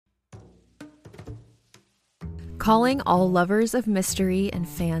calling all lovers of mystery and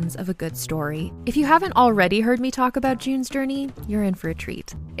fans of a good story. If you haven't already heard me talk about June's Journey, you're in for a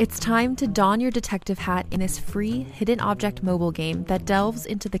treat. It's time to don your detective hat in this free hidden object mobile game that delves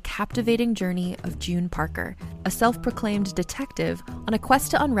into the captivating journey of June Parker, a self-proclaimed detective on a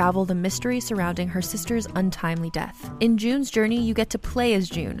quest to unravel the mystery surrounding her sister's untimely death. In June's Journey, you get to play as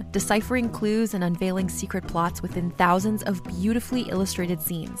June, deciphering clues and unveiling secret plots within thousands of beautifully illustrated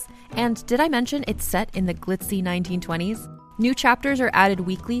scenes. And did I mention it's set in the glitzy 1920s? New chapters are added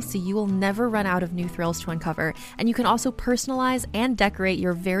weekly, so you will never run out of new thrills to uncover, and you can also personalize and decorate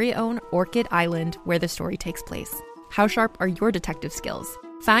your very own Orchid Island where the story takes place. How sharp are your detective skills?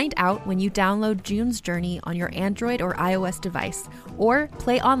 Find out when you download June's Journey on your Android or iOS device, or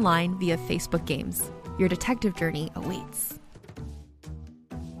play online via Facebook Games. Your detective journey awaits.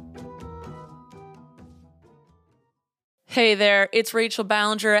 Hey there, it's Rachel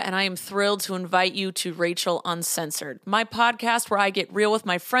Ballinger, and I am thrilled to invite you to Rachel Uncensored, my podcast where I get real with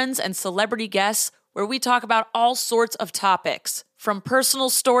my friends and celebrity guests, where we talk about all sorts of topics. From personal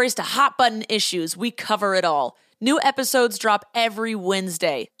stories to hot-button issues, we cover it all. New episodes drop every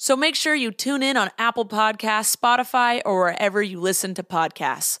Wednesday, so make sure you tune in on Apple Podcasts, Spotify, or wherever you listen to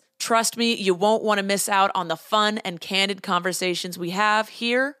podcasts. Trust me, you won't want to miss out on the fun and candid conversations we have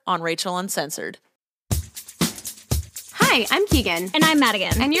here on Rachel Uncensored. Hi, I'm Keegan. And I'm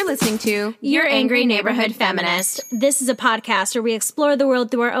Madigan. And you're listening to Your Angry Neighborhood Feminist. This is a podcast where we explore the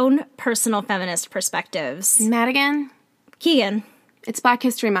world through our own personal feminist perspectives. Madigan. Keegan. It's Black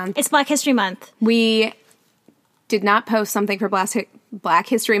History Month. It's Black History Month. We did not post something for Black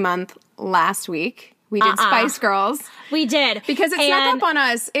History Month last week. We did Spice Girls. We did. Because it snuck up on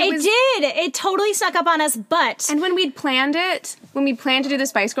us. It did. It totally snuck up on us, but... And when we'd planned to do the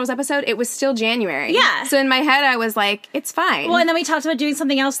Spice Girls episode, it was still January. Yeah. So in my head, I was like, it's fine. Well, and then we talked about doing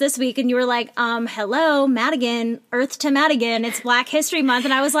something else this week, and you were like, hello, Madigan, Earth to Madigan, it's Black History Month.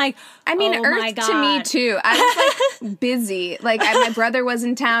 And I was like, I mean, oh Earth my God. to me, too. I was, like, busy. Like, my brother was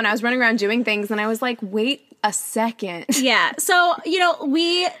in town. I was running around doing things, and I was like, wait a second. Yeah. So,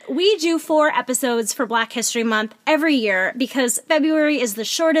 we do 4 episodes for Black History Month every year because February is the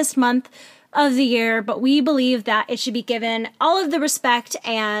shortest month of the year, but we believe that it should be given all of the respect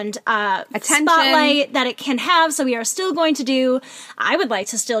and attention, spotlight that it can have. So we are still going to I would like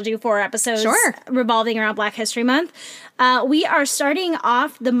to still do 4 episodes revolving around Black History Month. We are starting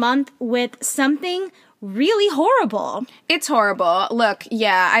off the month with something really horrible. It's horrible. Look,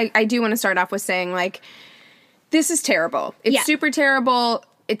 yeah, I do want to start off with saying, like, this is terrible. It's super terrible.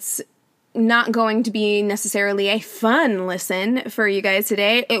 It's not going to be necessarily a fun listen for you guys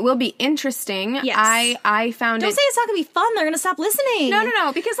today. It will be interesting. Yes. I found Don't say it's not going to be fun. They're going to stop listening.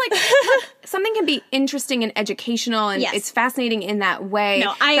 No. Because, like, look, something can be interesting and educational, and it's fascinating in that way.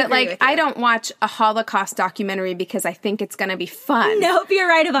 No, I agree with you. I don't watch a Holocaust documentary because I think it's going to be fun. Nope, you're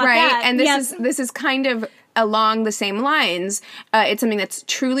right about that. And this is kind of along the same lines. It's something that's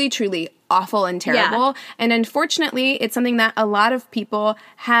truly, truly awful and terrible. Yeah. And unfortunately, it's something that a lot of people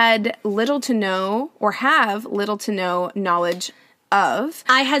had little to no or have little to no knowledge of.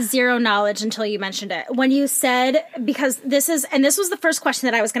 I had zero knowledge until you mentioned it. When you said, because this was the first question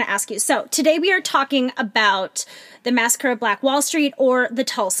that I was going to ask you. So today we are talking about the Massacre of Black Wall Street or the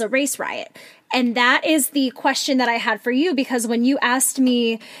Tulsa Race Riot. And that is the question that I had for you, because when you asked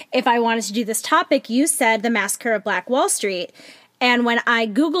me if I wanted to do this topic, you said the Massacre of Black Wall Street. And when I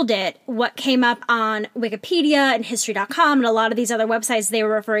Googled it, what came up on Wikipedia and History.com and a lot of these other websites, they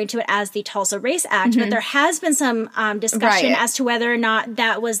were referring to it as the Tulsa Race Act. Mm-hmm. But there has been some discussion as to whether or not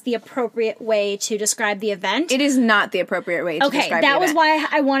that was the appropriate way to describe the event. It is not the appropriate way to describe the event. Okay, that was why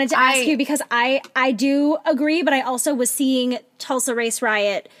I wanted to ask you, because I do agree, but I also was seeing Tulsa Race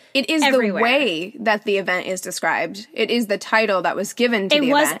Riot It is everywhere. The way that the event is described. It is the title that was given to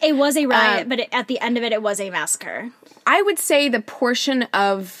the event. It was a riot, but at the end of it, it was a massacre. I would say the portion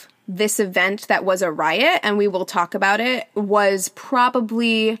of this event that was a riot, and we will talk about it, was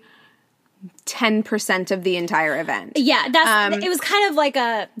probably 10% of the entire event. Yeah, it was kind of like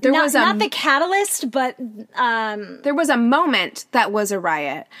not the catalyst, but there was a moment that was a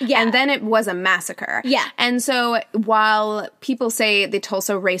riot, and then it was a massacre. Yeah. And so while people say the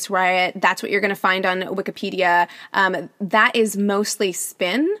Tulsa Race Riot, that's what you're going to find on Wikipedia, that is mostly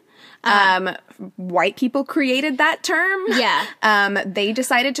spin. White people created that term. Yeah. They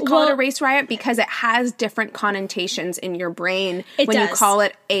decided to call it a race riot because it has different connotations in your brain when you call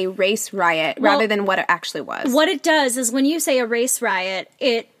it a race riot rather than what it actually was. What it does is when you say a race riot,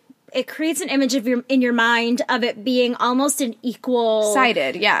 it it creates an image in your mind of it being almost an equal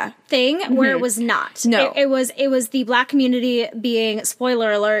sided, yeah, thing where it was not. No, it was the Black community being,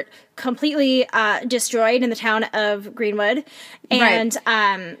 spoiler alert, completely destroyed in the town of Greenwood, and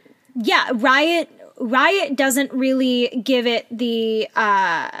Riot doesn't really give it the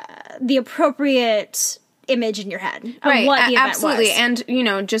appropriate image in your head of what the event absolutely was.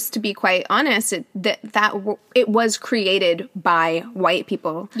 And just to be quite honest, it was created by white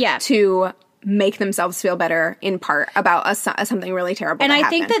people to make themselves feel better in part about something really terrible and that I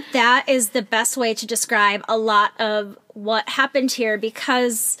happened. think that is the best way to describe a lot of what happened here,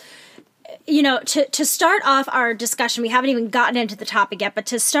 because to start off our discussion, we haven't even gotten into the topic yet, but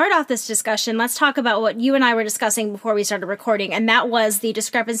to start off this discussion, let's talk about what you and I were discussing before we started recording, and that was the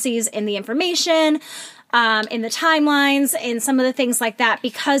discrepancies in the information, in the timelines, and some of the things like that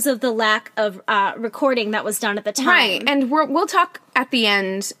because of the lack of recording that was done at the time. Right, and we'll talk at the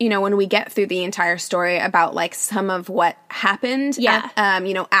end, when we get through the entire story about like some of what happened,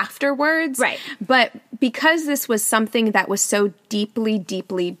 afterwards. Right. But because this was something that was so deeply,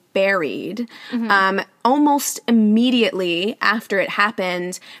 deeply buried, almost immediately after it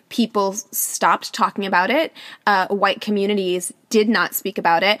happened, people stopped talking about it. White communities did not speak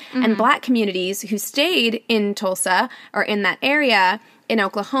about it. And Black communities who stayed in Tulsa or in that area in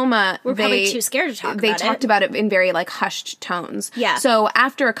Oklahoma, we're probably too scared to talk about it. They talked about it in very like hushed tones. Yeah. So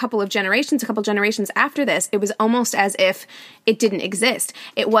after a couple generations after this, it was almost as if it didn't exist.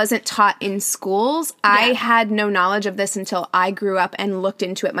 It wasn't taught in schools. Yeah. I had no knowledge of this until I grew up and looked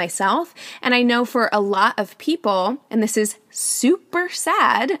into it myself. And I know for a lot of people, and this is super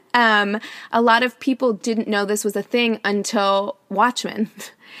sad, a lot of people didn't know this was a thing until Watchmen.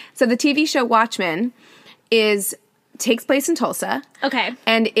 So the TV show Watchmen takes place in Tulsa. Okay.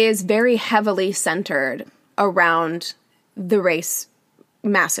 And is very heavily centered around the race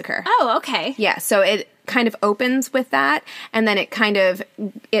massacre. Oh, okay. Yeah, so it kind of opens with that, and then it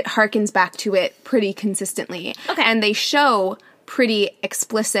harkens back to it pretty consistently. Okay. And they show pretty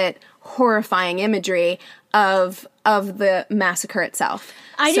explicit, horrifying imagery of the massacre itself.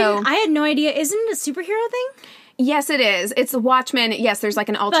 I had no idea. Isn't it a superhero thing? Yes, it is. It's Watchmen. Yes, there's like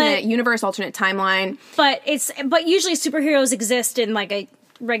an alternate universe, alternate timeline. But usually superheroes exist in like a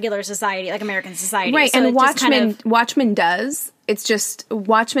regular society, like American society. Right, so and Watchmen does. It's just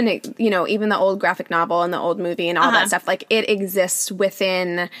Watchmen, even the old graphic novel and the old movie and all that stuff, like it exists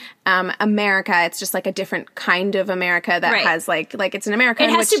within America. It's just like a different kind of America that has like it's an America. It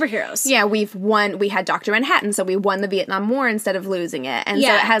has superheroes. Yeah, we had Dr. Manhattan, so we won the Vietnam War instead of losing it. And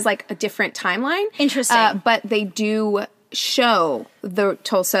so it has like a different timeline. Interesting. But they do show the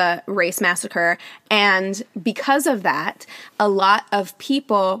Tulsa race massacre, and because of that, a lot of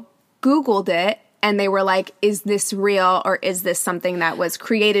people Googled it. And they were like, is this real, or is this something that was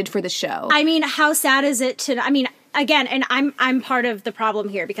created for the show? I mean, how sad is it again, and I'm part of the problem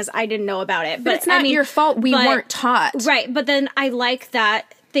here because I didn't know about it. But it's not your fault. We weren't taught. Right. But then I like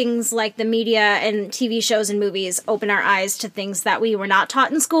that things like the media and TV shows and movies open our eyes to things that we were not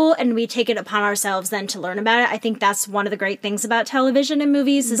taught in school, and we take it upon ourselves then to learn about it. I think that's one of the great things about television and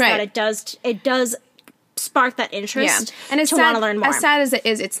movies is that it does spark that interest and it's to want to learn more. As sad as it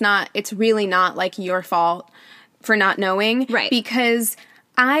is, it's really not like your fault for not knowing. Right. Because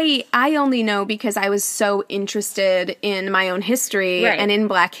I only know because I was so interested in my own history and in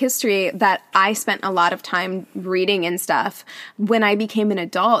Black history that I spent a lot of time reading and stuff when I became an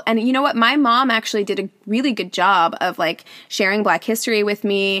adult. And you know what? My mom actually did a really good job of like sharing Black history with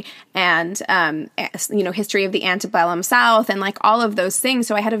me and, history of the antebellum South and like all of those things.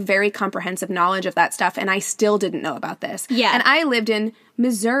 So I had a very comprehensive knowledge of that stuff, and I still didn't know about this. Yeah. And I lived in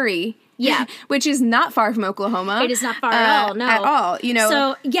Missouri. Yeah, which is not far from Oklahoma. It is not far at all. No, at all.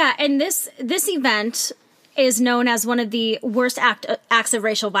 So yeah, and this event is known as one of the worst acts of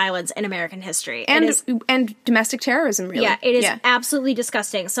racial violence in American history, and domestic terrorism. Really, yeah, it is absolutely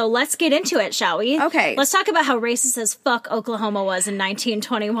disgusting. So let's get into it, shall we? Okay, let's talk about how racist as fuck Oklahoma was in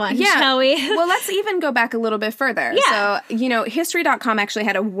 1921. Yeah. Shall we? Well, let's even go back a little bit further. Yeah. So History.com actually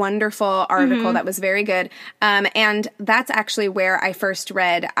had a wonderful article that was very good, and that's actually where I first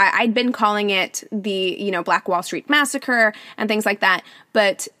read. I'd been calling it the Black Wall Street Massacre and things like that,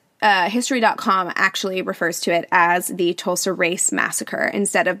 but History.com actually refers to it as the Tulsa Race Massacre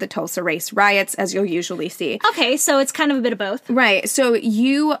instead of the Tulsa Race Riots, as you'll usually see. Okay, so it's kind of a bit of both. Right. So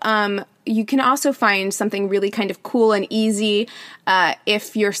you you can also find something really kind of cool and easy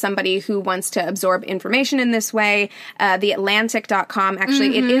if you're somebody who wants to absorb information in this way. TheAtlantic.com,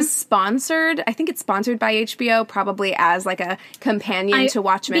 actually, it is sponsored. I think it's sponsored by HBO, probably as like a companion to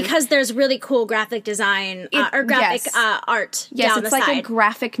Watchmen. Because there's really cool graphic design or graphic art down the side. Yes, it's like a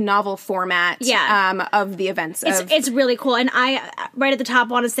graphic novel format of the events. It's really cool. And I, right at the top,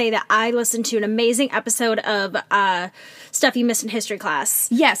 want to say that I listened to an amazing episode of Stuff You Missed in History Class.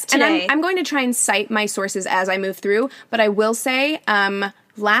 Yes, today. And I'm going to try and cite my sources as I move through, but I will say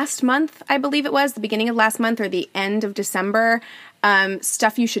last month, I believe it was, the beginning of last month or the end of December,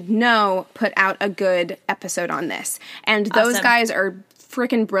 Stuff You Should Know put out a good episode on this. And those guys are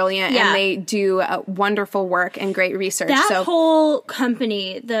freaking brilliant, and they do wonderful work and great research. That whole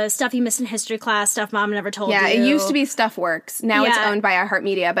company, the Stuff You Missed in History Class, Stuff Mom Never Told You. Yeah, it used to be Stuffworks. Now it's owned by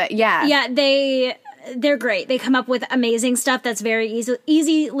iHeartMedia, but they're great. They come up with amazing stuff that's very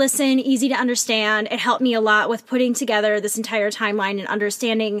easy listen, easy to understand. It helped me a lot with putting together this entire timeline and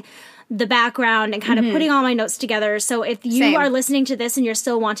understanding the background and kind of putting all my notes together. So if you are listening to this and you're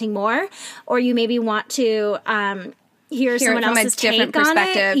still wanting more, or you maybe want to hear someone else's take on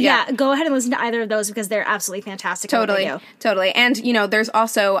it, go ahead and listen to either of those because they're absolutely fantastic. Totally. And, there's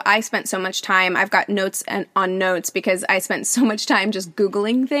also, I spent so much time, I've got notes on notes because I spent so much time just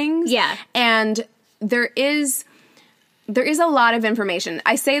Googling things. Yeah. And there is a lot of information.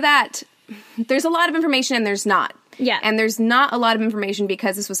 I say that there's a lot of information and there's not. Yeah. And there's not a lot of information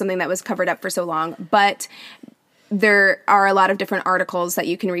because this was something that was covered up for so long. But there are a lot of different articles that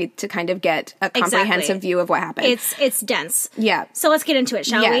you can read to kind of get a comprehensive view of what happened. It's dense. Yeah. So let's get into it,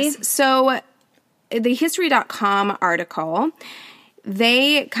 shall we? So the History.com article,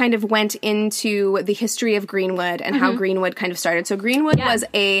 they kind of went into the history of Greenwood and how Greenwood kind of started. So Greenwood was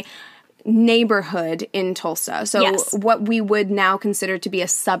a neighborhood in Tulsa. So what we would now consider to be a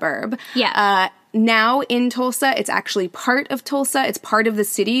suburb. Yeah. Now in Tulsa, it's actually part of Tulsa. It's part of the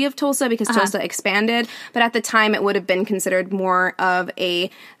city of Tulsa because Tulsa expanded. But at the time, it would have been considered more of a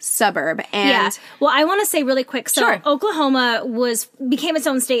suburb. And well, I want to say really quick. So Sure. Oklahoma became its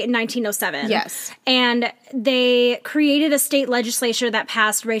own state in 1907. Yes. And they created a state legislature that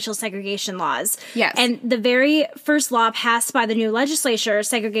passed racial segregation laws. Yes. And the very first law passed by the new legislature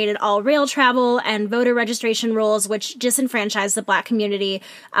segregated all rail travel and voter registration rules, which disenfranchised the black community.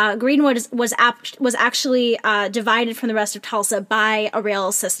 Greenwood was actually divided from the rest of Tulsa by a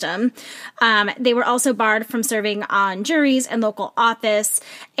rail system. They were also barred from serving on juries and local office.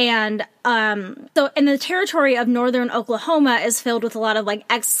 And so in the territory of northern Oklahoma is filled with a lot of like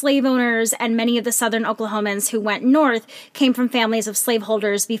ex-slave owners, and many of the southern Oklahomans who went north came from families of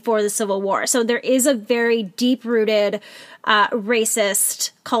slaveholders before the Civil War. So there is a very deep-rooted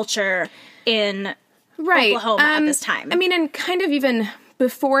racist culture in Oklahoma at this time. I mean, and kind of even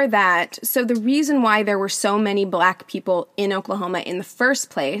before that, so the reason why there were so many black people in Oklahoma in the first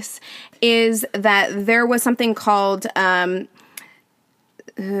place is that there was something called I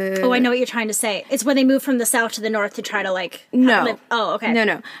know what you're trying to say. It's when they moved from the south to the north to try to live. Oh, okay.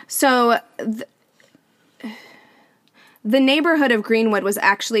 No. So the neighborhood of Greenwood was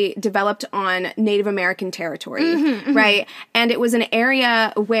actually developed on Native American territory, right? And it was an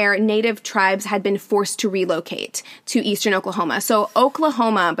area where Native tribes had been forced to relocate to eastern Oklahoma. So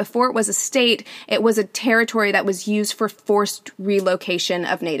Oklahoma, before it was a state, it was a territory that was used for forced relocation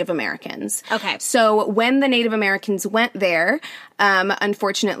of Native Americans. Okay. So when the Native Americans went there,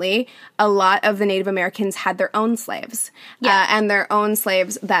 unfortunately, a lot of the Native Americans had their own slaves. And their own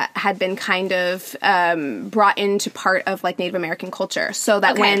slaves that had been kind of brought into part of like Native American culture. So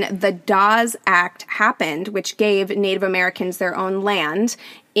that when the Dawes Act happened, which gave Native Americans their own land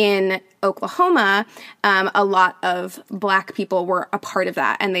in Oklahoma, a lot of black people were a part of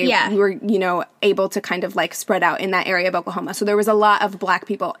that, and they were, able to kind of like spread out in that area of Oklahoma. So there was a lot of black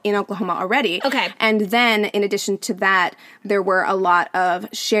people in Oklahoma already. Okay. And then in addition to that, there were a lot of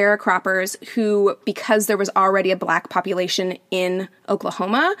sharecroppers who, because there was already a black population in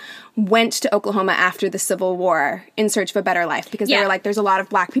Oklahoma, went to Oklahoma after the Civil War in search of a better life because they were like, there's a lot of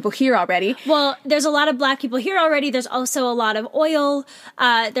black people here already. Well, there's a lot of black people here already. There's also a lot of oil.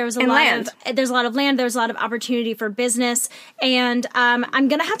 There's a lot of land. There's a lot of opportunity for business. And I'm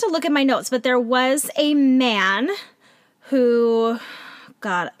going to have to look at my notes, but there was a man who...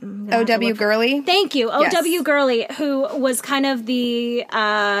 God. O.W. Gurley? Thank you. Yes. O.W. Gurley, who was kind of the...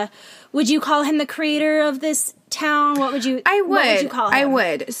 would you call him the creator of this town? What would you call him? I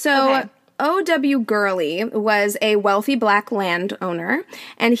would. So... O.W. Gurley was a wealthy black landowner,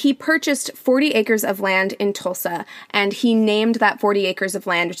 and he purchased 40 acres of land in Tulsa, and he named that 40 acres of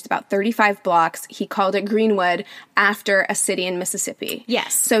land, which is about 35 blocks, he called it Greenwood, after a city in Mississippi.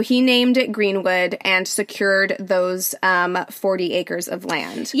 Yes. So he named it Greenwood and secured those 40 acres of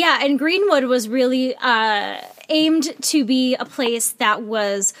land. Yeah, and Greenwood was really aimed to be a place that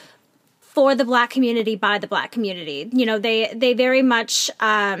was for the black community by the black community. You know, they very much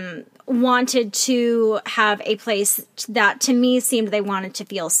wanted to have a place that, to me, seemed they wanted to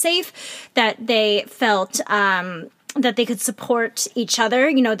feel safe, that they felt that they could support each other.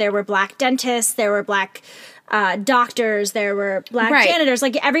 You know, there were black dentists, there were black doctors, there were black janitors,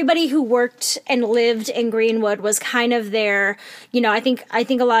 like everybody who worked and lived in Greenwood was kind of there. You know, I think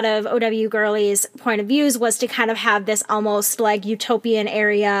a lot of O.W. Gurley's point of views was to kind of have this almost like utopian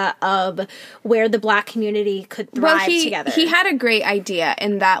area of where the black community could thrive together. He had a great idea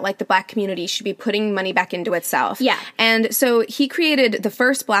in that, like, the black community should be putting money back into itself. Yeah. And so he created the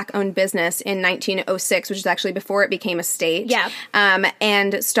first black-owned business in 1906, which is actually before it became a state. Yeah.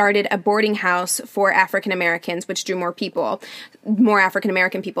 And started a boarding house for African Americans, which drew more African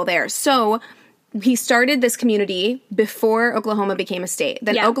American people there. So he started this community before Oklahoma became a state.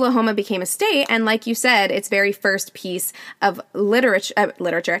 Then Oklahoma became a state, and like you said, its very first piece of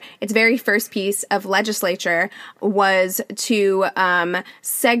literature, its very first piece of legislature was to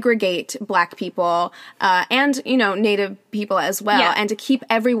segregate black people and, you know, Native people as well, and to keep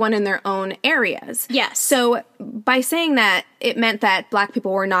everyone in their own areas. Yes. So by saying that, it meant that black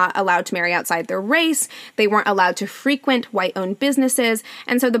people were not allowed to marry outside their race. They weren't allowed to frequent white-owned businesses.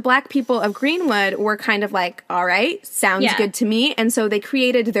 And so the black people of Greenwood were kind of like, all right, sounds good to me. And so they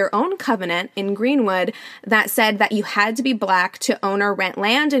created their own covenant in Greenwood that said that you had to be black to own or rent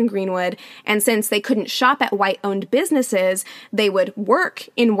land in Greenwood. And since they couldn't shop at white-owned businesses, they would work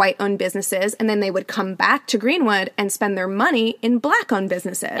in white-owned businesses, and then they would come back to Greenwood and spend their money in black-owned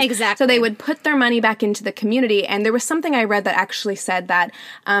businesses. Exactly. So they would put their money back into the community. And there was something I read that actually said that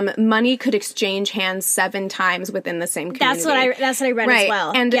money could exchange hands 7 times within the same community. That's what I read as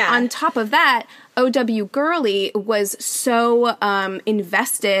well. And on top of that, O.W. Gurley was so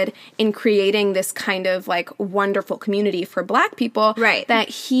invested in creating this kind of like wonderful community for black people that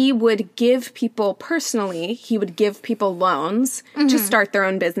he would give people personally, he would give people loans to start their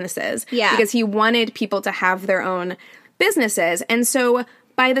own businesses. Yeah. Because he wanted people to have their own businesses. And so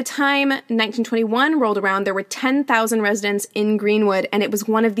by the time 1921 rolled around, there were 10,000 residents in Greenwood, and it was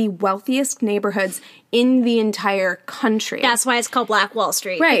one of the wealthiest neighborhoods in the entire country. That's why it's called Black Wall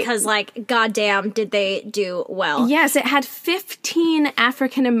Street. Right. Because, like, goddamn, did they do well. Yes, it had 15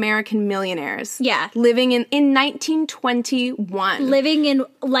 African-American millionaires. Yeah. Living in 1921. Living in,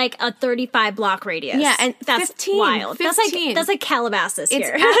 like, a 35-block radius. Yeah, and that's 15, wild. 15. That's like Calabasas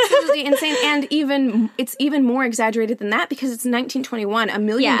here. It's absolutely insane. And it's even more exaggerated than that because it's 1921. $1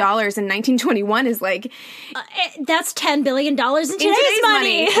 million in 1921 is like... that's $10 billion in today's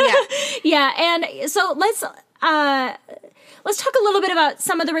money. Yeah, and so let's talk a little bit about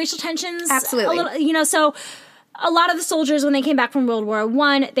some of the racial tensions. Absolutely. So a lot of the soldiers, when they came back from World War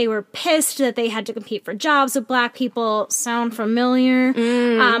I, they were pissed that they had to compete for jobs with black people. Sound familiar?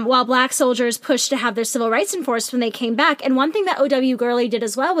 While black soldiers pushed to have their civil rights enforced when they came back. And one thing that O.W. Gurley did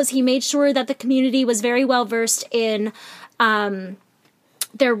as well was he made sure that the community was very well versed in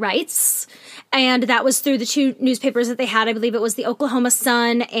their rights. And that was through the 2 newspapers that they had. I believe it was the Oklahoma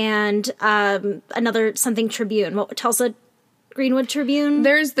Sun and another something Tribune. Tulsa Greenwood Tribune?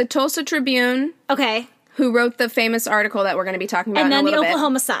 There's the Tulsa Tribune. Okay. Who wrote the famous article that we're going to be talking about in a little bit. And then the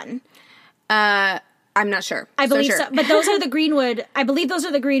Oklahoma Sun. I'm not sure. I believe so. But those are the Greenwood, I believe those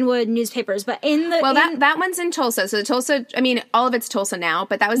are the Greenwood newspapers. But that one's in Tulsa. So the Tulsa, I mean, all of it's Tulsa now,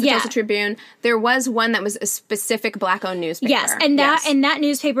 but that was the Tulsa Tribune. There was one that was a specific black-owned newspaper. Yes, and that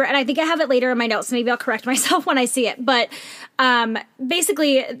newspaper, and I think I have it later in my notes, so maybe I'll correct myself when I see it. But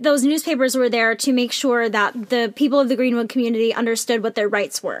basically, those newspapers were there to make sure that the people of the Greenwood community understood what their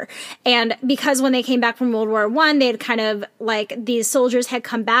rights were. And because when they came back from World War I, they had kind of, like, these soldiers had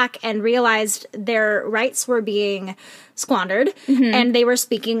come back and realized their rights were being squandered, and they were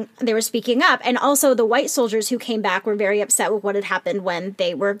speaking up. And also the white soldiers who came back were very upset with what had happened when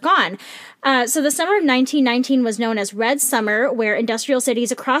they were gone. So the summer of 1919 was known as Red Summer, where industrial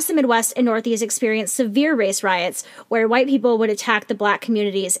cities across the Midwest and Northeast experienced severe race riots, where white people would attack the black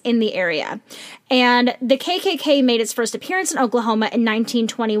communities in the area. And the KKK made its first appearance in Oklahoma in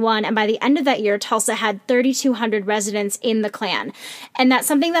 1921, and by the end of that year, Tulsa had 3,200 residents in the Klan. And that's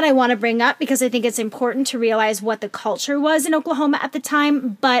something that I want to bring up because I think it's important to realize what the culture culture was in Oklahoma at the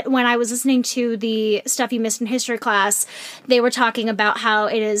time. But when I was listening to the Stuff You Missed in History class, they were talking about how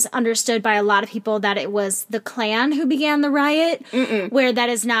it is understood by a lot of people that it was the Klan who began the riot, where that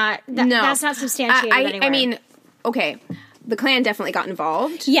is not, that's not substantiated anywhere. I mean, okay, the Klan definitely got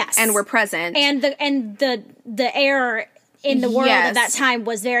involved. Yes. And were present. And the air in the world at that time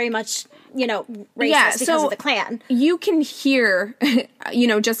was very much, racist because of the Klan. You can hear,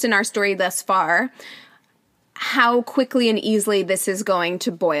 just in our story thus far, how quickly and easily this is going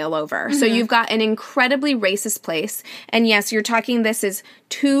to boil over. So you've got an incredibly racist place. And yes, you're talking, this is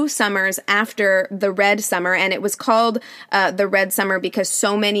 2 summers after the Red Summer. And it was called the Red Summer because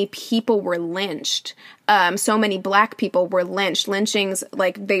so many people were lynched. So many black people were lynched. Lynchings,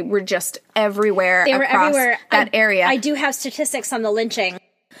 like, they were just everywhere across that area. I do have statistics on the lynching.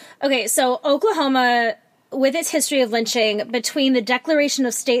 Okay, so Oklahoma, with its history of lynching, between the Declaration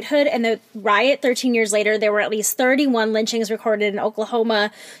of Statehood and the riot 13 years later, there were at least 31 lynchings recorded in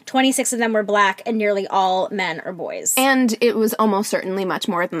Oklahoma. 26 of them were black, and nearly all men or boys. And it was almost certainly much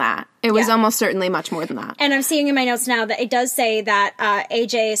more than that. It was almost certainly much more than that. And I'm seeing in my notes now that it does say that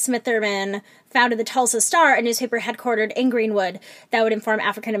A.J. Smitherman founded the Tulsa Star, a newspaper headquartered in Greenwood that would inform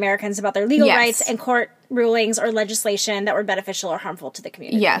African Americans about their legal rights and court rulings or legislation that were beneficial or harmful to the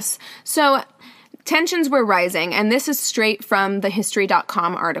community. Yes. So tensions were rising, and this is straight from the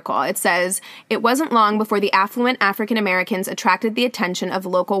History.com article. It says, it wasn't long before the affluent African Americans attracted the attention of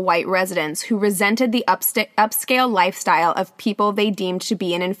local white residents who resented the upscale lifestyle of people they deemed to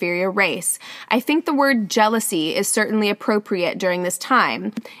be an inferior race. I think the word jealousy is certainly appropriate during this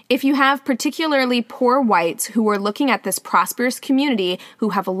time. If you have particularly poor whites who are looking at this prosperous community who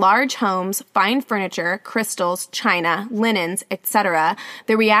have large homes, fine furniture, crystals, china, linens, etc.,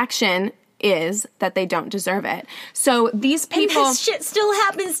 the reaction is that they don't deserve it. So these people... And this shit still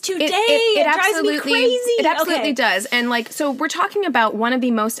happens today. It drives me crazy. It absolutely does. And so we're talking about one of the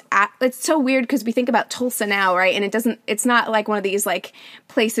most... It's so weird because we think about Tulsa now, right? And it's not like one of these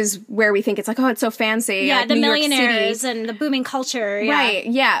places where we think it's oh, it's so fancy. Yeah, like the New millionaires and the booming culture. Yeah. Right,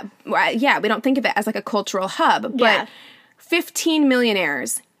 yeah. Yeah, we don't think of it as a cultural hub. But 15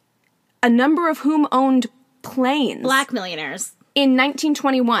 millionaires, a number of whom owned planes. Black millionaires. In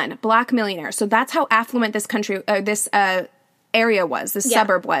 1921, black millionaires. So that's how affluent this country, this area was, this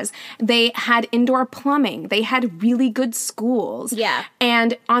suburb was. They had indoor plumbing. They had really good schools. Yeah.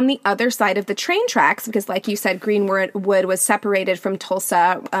 And on the other side of the train tracks, because like you said, Greenwood was separated from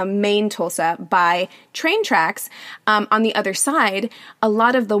Tulsa, main Tulsa, by train tracks. On the other side, a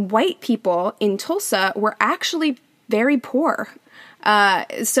lot of the white people in Tulsa were actually very poor.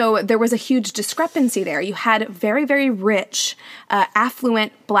 So there was a huge discrepancy there. You had very, very rich,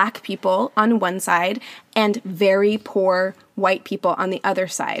 affluent black people on one side and very poor white people on the other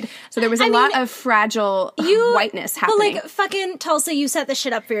side. So there was a lot of fragile whiteness happening. But fucking Tulsa, you set this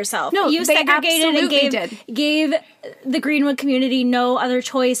shit up for yourself. No, you they segregated absolutely and gave the Greenwood community no other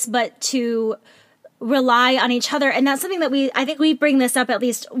choice but to rely on each other. And that's something that I think we bring this up at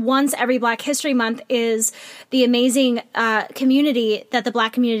least once every Black History Month, is the amazing community that the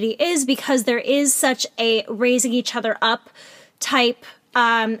Black community is, because there is such a raising each other up type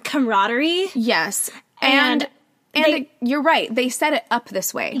camaraderie. Yes. And you're right. They set it up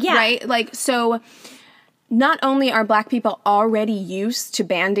this way, right? So not only are black people already used to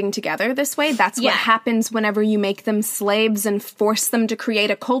banding together this way, that's what happens whenever you make them slaves and force them to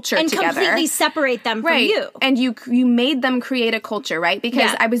create a culture and together. And completely separate them from you. And you made them create a culture, right?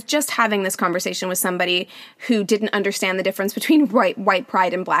 Because I was just having this conversation with somebody who didn't understand the difference between white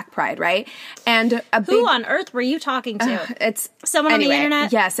pride and black pride, right? And who on earth were you talking to? It's someone on the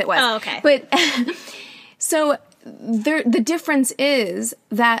internet? Yes, it was. Oh, okay. But so the difference is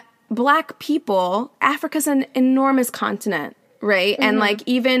that Black people, Africa's an enormous continent, right? Mm-hmm. And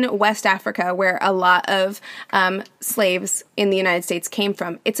even West Africa, where a lot of slaves in the United States came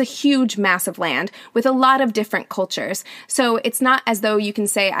from, it's a huge, massive land with a lot of different cultures. So it's not as though you can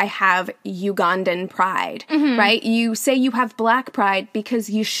say, I have Ugandan pride, right? You say you have Black pride because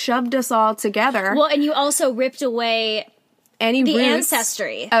you shoved us all together. Well, and you also ripped away the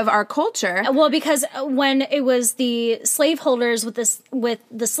ancestry of our culture. Well, because when it was the slaveholders with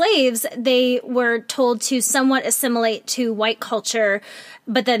the slaves, they were told to somewhat assimilate to white culture,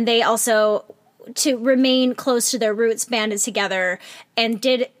 but then they also, to remain close to their roots, banded together and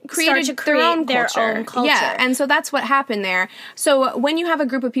create their own culture. Yeah, and so that's what happened there. So when you have a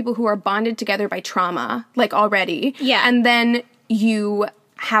group of people who are bonded together by trauma, already, and then you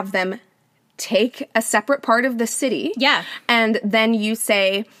have them take a separate part of the city. Yeah. And then you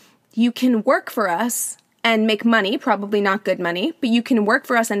say, you can work for us and make money, probably not good money, but you can work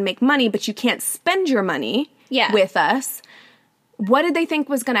for us and make money, but you can't spend your money with us, what did they think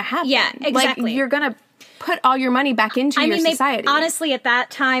was going to happen? Yeah, exactly. Like, you're going to put all your money back into your society. Honestly, at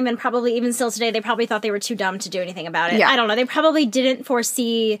that time, and probably even still today, they probably thought they were too dumb to do anything about it. Yeah. I don't know. They probably didn't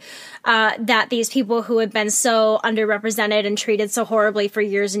foresee that these people who had been so underrepresented and treated so horribly for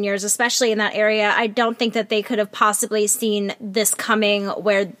years and years, especially in that area, I don't think that they could have possibly seen this coming,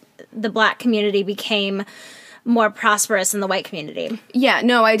 where the Black community became more prosperous than the white community. Yeah,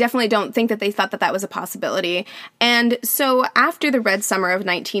 no, I definitely don't think that they thought that that was a possibility. And so after the Red Summer of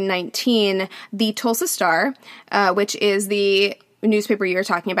 1919, the Tulsa Star, which is the newspaper you were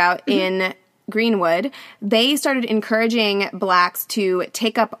talking about in Greenwood, they started encouraging Blacks to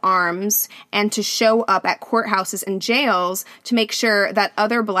take up arms and to show up at courthouses and jails to make sure that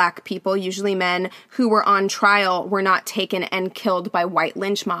other Black people, usually men, who were on trial were not taken and killed by white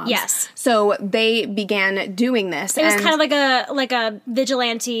lynch mobs. Yes. So they began doing this. It was kind of like a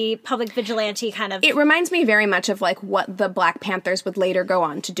vigilante, public vigilante kind of... It reminds me very much of like what the Black Panthers would later go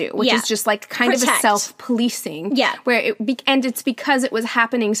on to do, which is just like kind of a self-policing. Yeah. Where and it's because it was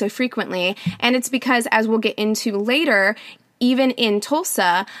happening so frequently. And it's because, as we'll get into later, even in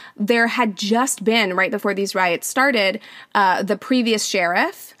Tulsa, there had just been, right before these riots started, the previous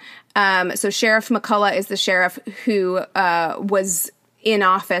sheriff. So Sheriff McCullough is the sheriff who was in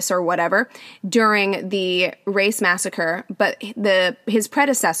office or whatever during the race massacre, but his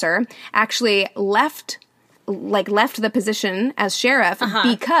predecessor actually left the position as sheriff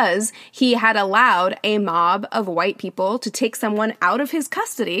because he had allowed a mob of white people to take someone out of his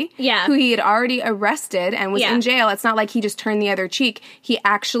custody who he had already arrested and was in jail. It's not like he just turned the other cheek. He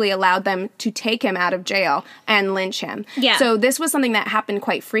actually allowed them to take him out of jail and lynch him. Yeah. So this was something that happened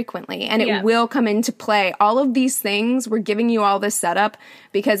quite frequently, and it will come into play. All of these things, we're giving you all this setup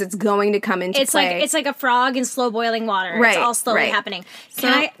because it's going to come into play. It's like a frog in slow boiling water. Right, it's all slowly happening.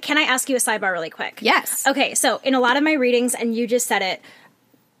 Can I ask you a sidebar really quick? Yes. Okay, so in a lot of my readings, and you just said it,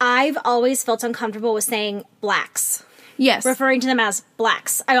 I've always felt uncomfortable with saying Blacks. Yes. Referring to them as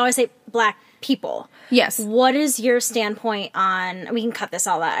Blacks. I always say Black people. Yes. What is your standpoint on... We can cut this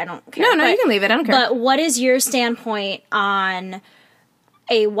all out. I don't care. No, you can leave it. I don't care. But what is your standpoint on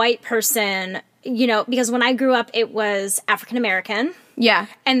a white person... You know, because when I grew up, it was African American. Yeah.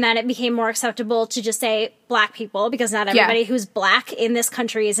 And then it became more acceptable to just say Black people, because not everybody who's Black in this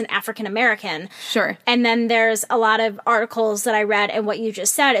country is an African American. Sure. And then there's a lot of articles that I read, and what you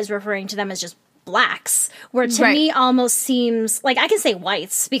just said is referring to them as just Blacks, where to me almost seems like I can say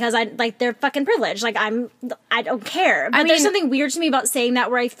whites because they're fucking privileged. Like I don't care. But there's something weird to me about saying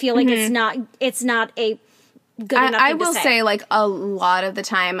that, where I feel like it's not a good enough I thing will to say, like, a lot of the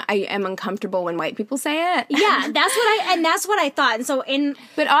time, I am uncomfortable when white people say it. Yeah, that's what I thought. And so in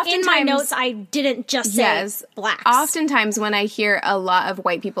my notes, I didn't just say Blacks. Oftentimes, when I hear a lot of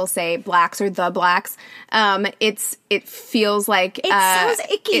white people say Blacks or the Blacks, it feels like it sounds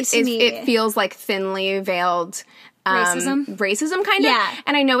icky to me. It feels like thinly veiled. Racism kind of. Yeah.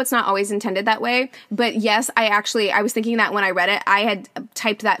 And I know it's not always intended that way, but yes, I was thinking that when I read it, I had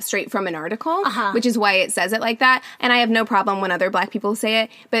typed that straight from an article, which is why it says it like that. And I have no problem when other Black people say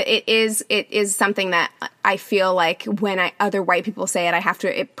it, but it is something that I feel like when other white people say it,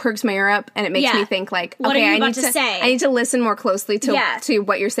 it perks my ear up, and it makes me think like, what okay, are you about to say? I need to listen more closely to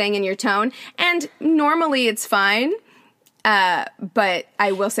what you're saying in your tone. And normally it's fine. But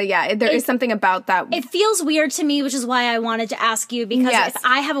I will say, there is something about that. It feels weird to me, which is why I wanted to ask you, because if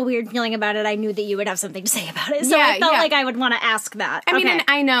I have a weird feeling about it, I knew that you would have something to say about it. So I felt like I would want to ask that. I mean, and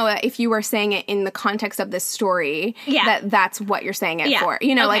I know that if you were saying it in the context of this story, that's what you're saying it for.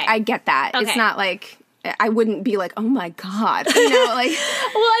 You know, like, I get that. It's not like... I wouldn't be like, oh my God, you know, like.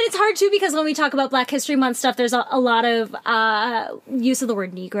 Well, and it's hard too, because when we talk about Black History Month stuff, there's a lot of use of the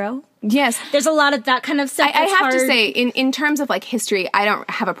word Negro. Yes. There's a lot of that kind of stuff. I have to say, in terms of like history, I don't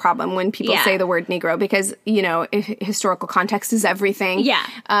have a problem when people say the word Negro, because, you know, historical context is everything. Yeah.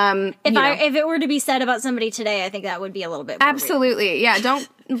 If it were to be said about somebody today, I think that would be a little bit more absolutely. Weird. Yeah. Don't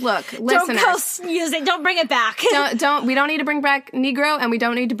look, listeners. Don't use it. Don't bring it back. We don't need to bring back Negro, and we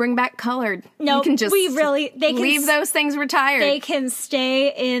don't need to bring back colored. No, you can just leave those things retired. They can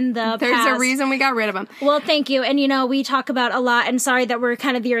stay in the There's past. a reason we got rid of them. Well, thank you. And, you know, we talk about a lot, and sorry that we're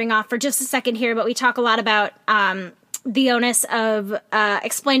kind of veering off for just a second here, but we talk a lot about the onus of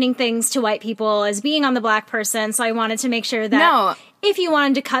explaining things to white people as being on the Black person. So I wanted to make sure that if you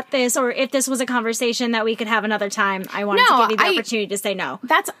wanted to cut this, or if this was a conversation that we could have another time, I wanted to give you the opportunity to say no.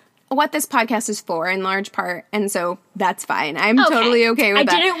 That's what this podcast is for, in large part, and so that's fine. I'm totally okay with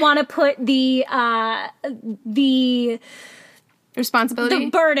that. I didn't want to put the responsibility?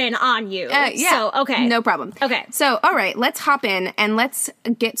 The burden on you. Yeah. So, okay. No problem. Okay. So, all right, let's hop in and let's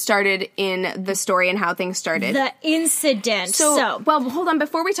get started in the story and how things started. The incident. Well, hold on.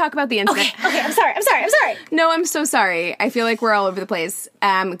 Before we talk about the incident. Okay, I'm sorry. No, I'm so sorry. I feel like we're all over the place.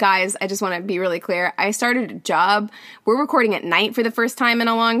 Guys, I just want to be really clear. I started a job. We're recording at night for the first time in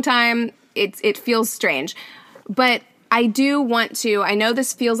a long time. It feels strange. But I do want to, I know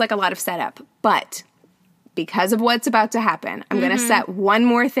this feels like a lot of setup, but because of what's about to happen, I'm going to set one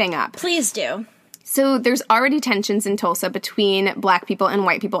more thing up. Please do. So there's already tensions in Tulsa between black people and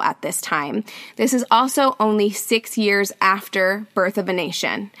white people at this time. This is also only 6 years after Birth of a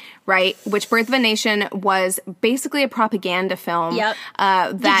Nation, right? Which Birth of a Nation was basically a propaganda film. Yep.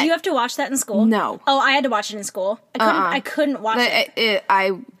 Did you have to watch that in school? No. Oh, I had to watch it in school. I couldn't watch it.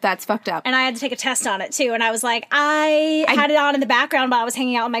 That's fucked up. And I had to take a test on it too. And I was like, I had it on in the background while I was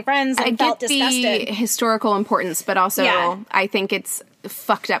hanging out with my friends and felt disgusted. I get the historical importance, but also I think it's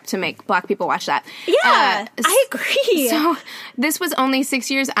fucked up to make black people watch that. Yeah, I agree. So this was only 6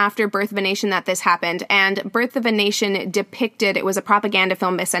 years after Birth of a Nation that this happened, and Birth of a Nation it was a propaganda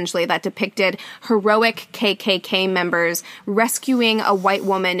film essentially that depicted heroic KKK members rescuing a white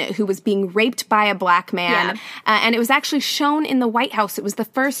woman who was being raped by a black man, and it was actually shown in the White House. It was the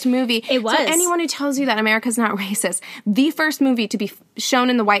first movie. It was. So anyone who tells you that America's not racist, the first movie to be shown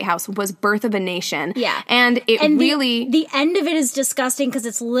in the White House was Birth of a Nation. Yeah. And the end of it is disgusting because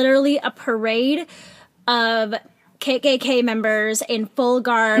it's literally a parade of KKK members in full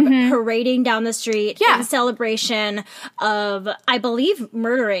garb parading down the street in celebration of, I believe,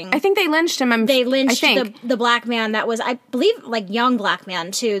 murdering. I think they lynched him. They lynched the black man that was, I believe, like young black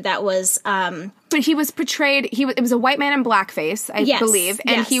man too. That was. But he was portrayed. It was a white man in blackface, I believe,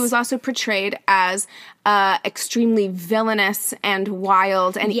 and he was also portrayed as extremely villainous and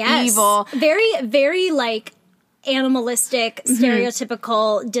wild and evil. Very, very like animalistic,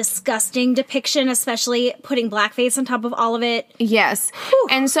 stereotypical, disgusting depiction, especially putting blackface on top of all of it. Yes. Whew.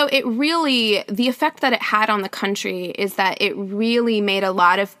 And so the effect that it had on the country is that it really made a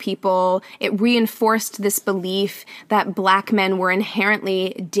lot of people, it reinforced this belief that black men were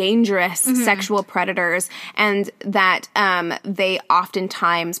inherently dangerous sexual predators, and that they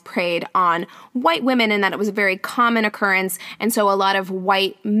oftentimes preyed on white women, and that it was a very common occurrence. And so a lot of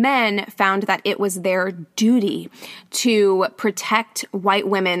white men found that it was their duty to protect white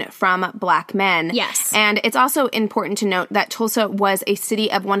women from black men. Yes. And it's also important to note that Tulsa was a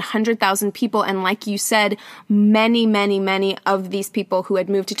city of 100,000 people. And like you said, many, many, many of these people who had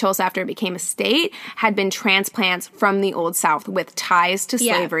moved to Tulsa after it became a state had been transplants from the Old South with ties to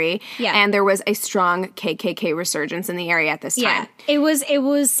slavery. Yeah. And there was a strong KKK resurgence in the area at this time. It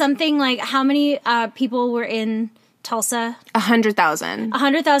was something like, how many people were in Tulsa? 100,000.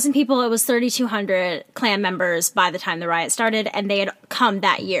 100,000 people. It was 3,200 Klan members by the time the riot started, and they had come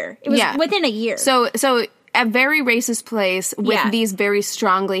that year. It was within a year. So a very racist place with these very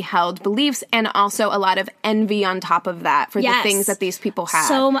strongly held beliefs, and also a lot of envy on top of that for the things that these people had.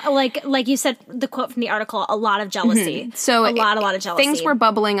 So, like you said, the quote from the article, a lot of jealousy. So a lot of jealousy. Things were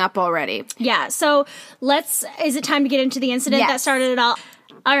bubbling up already. Yeah. So is it time to get into the incident that started it all?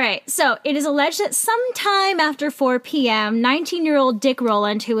 All right, so it is alleged that sometime after 4 p.m., 19-year-old Dick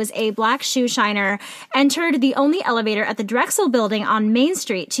Rowland, who was a black shoe shiner, entered the only elevator at the Drexel building on Main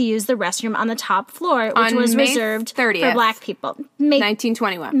Street to use the restroom on the top floor, which was reserved 30th, for black people.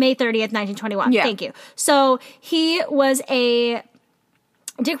 1921. May 30th, 1921. Yeah. Thank you. So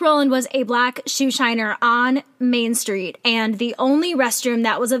Dick Rowland was a black shoe shiner on Main Street, and the only restroom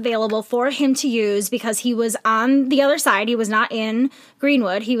that was available for him to use, because he was on the other side, he was not in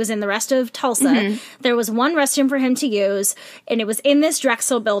Greenwood, he was in the rest of Tulsa, there was one restroom for him to use, and it was in this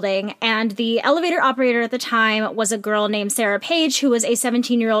Drexel building, and the elevator operator at the time was a girl named Sarah Page, who was a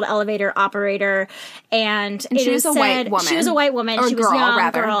 17-year-old elevator operator, and she was a white woman. She was a white woman. Or she was girl, young,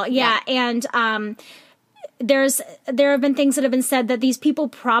 rather. girl. Yeah, and there have been things that have been said that these people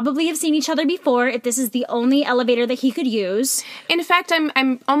probably have seen each other before if this is the only elevator that he could use. In fact,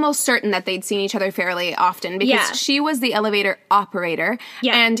 I'm almost certain that they'd seen each other fairly often because she was the elevator operator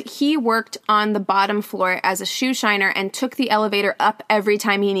and he worked on the bottom floor as a shoe shiner and took the elevator up every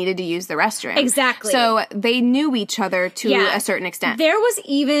time he needed to use the restroom. Exactly. So they knew each other to a certain extent. There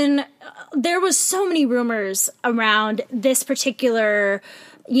was so many rumors around this particular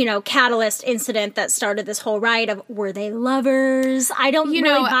catalyst incident that started this whole riot of, were they lovers? I don't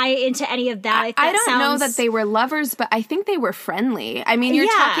really buy into any of that. I don't know that they were lovers, but I think they were friendly. I mean, you're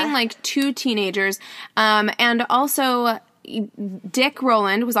talking like two teenagers, and also, Dick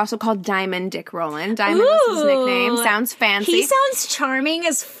Rowland was also called Diamond Dick Rowland. Diamond was his nickname. Sounds fancy. He sounds charming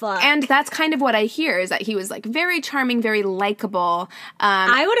as fuck. And that's kind of what I hear, is that he was like very charming, very likable.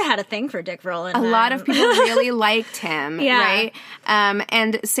 I would have had a thing for Dick Rowland. A lot of people really liked him, right?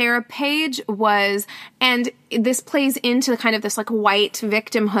 And Sarah Page was, and this plays into kind of this like white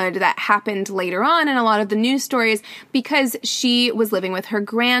victimhood that happened later on in a lot of the news stories, because she was living with her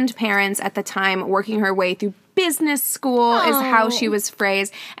grandparents at the time, working her way through business school is how she was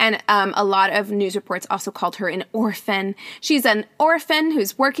phrased. And a lot of news reports also called her an orphan. She's an orphan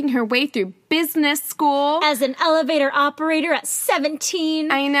who's working her way through business school. As an elevator operator at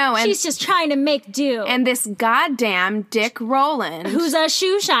 17. I know. And she's just trying to make do. And this goddamn Dick Rowland. Who's a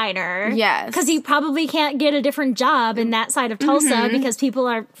shoe shiner. Yes. Because he probably can't get a different job in that side of Tulsa because people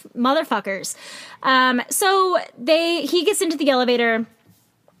are motherfuckers. So he gets into the elevator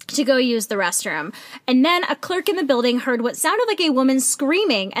to go use the restroom. And then a clerk in the building heard what sounded like a woman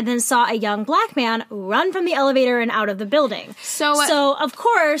screaming and then saw a young black man run from the elevator and out of the building. So of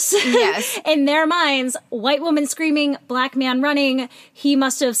course, yes. In their minds, white woman screaming, black man running, he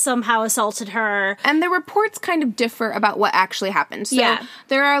must have somehow assaulted her. And the reports kind of differ about what actually happened. So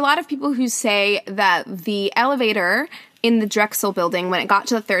there are a lot of people who say that the elevator in the Drexel building, when it got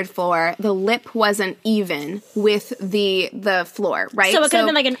to the third floor, the lip wasn't even with the floor, right? So it could have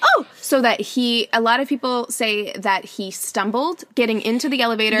been like So that a lot of people say that he stumbled getting into the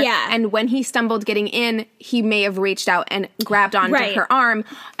elevator. Yeah. And when he stumbled getting in, he may have reached out and grabbed onto her arm.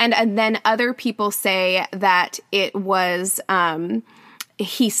 And then other people say that it was,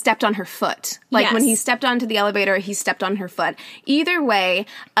 he stepped on her foot. When he stepped onto the elevator, he stepped on her foot. Either way,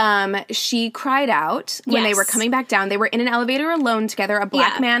 she cried out when they were coming back down. They were in an elevator alone together, a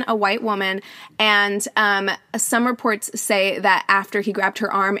black man, a white woman, and some reports say that after he grabbed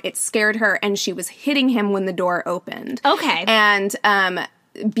her arm, it scared her and she was hitting him when the door opened. Okay. And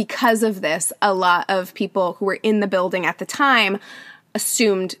because of this, a lot of people who were in the building at the time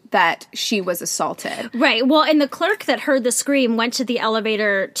assumed that she was assaulted. Right. Well, and the clerk that heard the scream went to the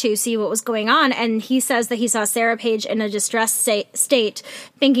elevator to see what was going on, and he says that he saw Sarah Page in a distressed state,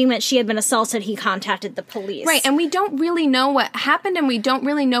 thinking that she had been assaulted. He contacted the police. Right, and we don't really know what happened, and we don't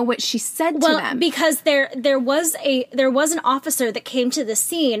really know what she said to them. Well, because there was an officer that came to the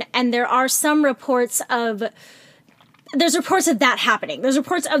scene, and there are some reports of... There's reports of that happening. There's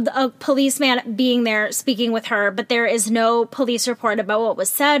reports of a policeman being there speaking with her, but there is no police report about what was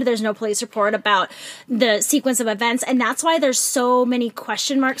said. There's no police report about the sequence of events, and that's why there's so many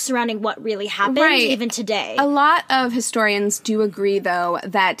question marks surrounding what really happened, even today. A lot of historians do agree, though,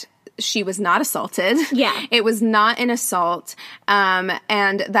 that she was not assaulted. Yeah. It was not an assault, and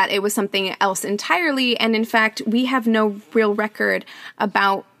that it was something else entirely. And in fact, we have no real record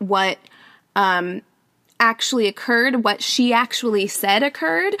about what actually occurred, what she actually said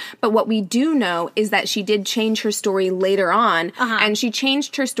occurred, but what we do know is that she did change her story later on, and she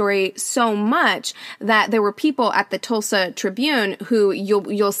changed her story so much that there were people at the Tulsa Tribune who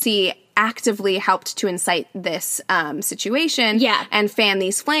you'll see actively helped to incite this situation and fan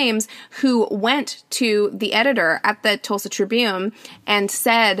these flames, who went to the editor at the Tulsa Tribune and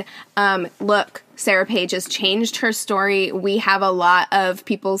said, look, Sarah Page has changed her story. We have a lot of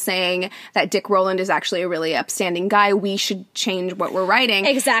people saying that Dick Rowland is actually a really upstanding guy. We should change what we're writing.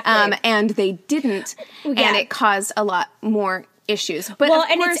 Exactly. And they didn't. And it caused a lot more issues. But well, of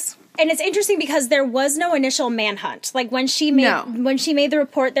course... And it's interesting because there was no initial manhunt. Like when she made the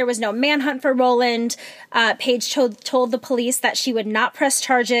report, there was no manhunt for Rowland. Paige told the police that she would not press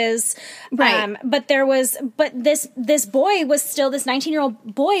charges. Right. But this boy was still, this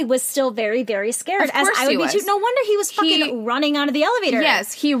 19-year-old boy was still very, very scared. Of course as I would be too. No wonder he was fucking running out of the elevator.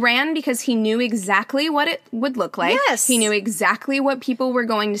 Yes, he ran because he knew exactly what it would look like. Yes. He knew exactly what people were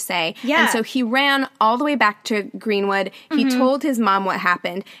going to say. Yeah. And so he ran all the way back to Greenwood. He told his mom what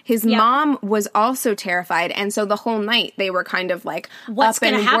happened. His mom was also terrified, and so the whole night they were kind of like up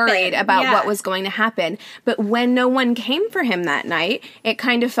and worried about what was going to happen. But when no one came for him that night, it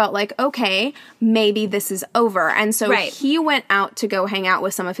kind of felt like, okay, maybe this is over. And so he went out to go hang out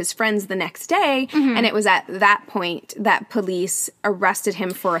with some of his friends the next day, and it was at that point that police arrested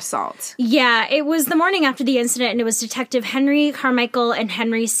him for assault. Yeah, it was the morning after the incident, and it was Detective Henry Carmichael and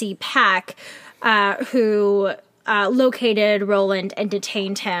Henry C. Pack who located Rowland and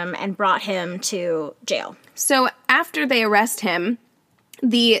detained him and brought him to jail. So after they arrest him,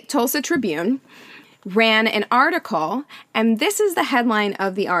 the Tulsa Tribune ran an article, and this is the headline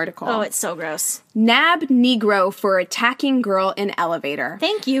of the article. Oh, it's so gross. Nab Negro for attacking girl in elevator.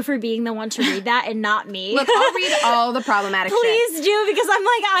 Thank you for being the one to read that and not me. Look, I'll read all the problematic shit. Please do, because I'm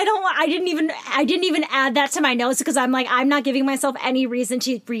like, I didn't even add that to my notes because I'm like, I'm not giving myself any reason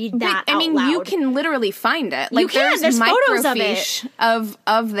to read that out loud. You can literally find it. Like, you can. There's photos of it.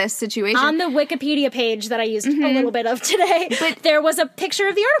 Of this situation. On the Wikipedia page that I used a little bit of today, but there was a picture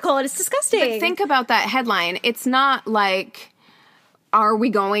of the article, and it's disgusting. But think about that headline. It's not like, are we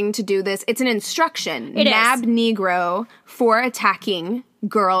going to do this? It's an instruction. Nab Negro for attacking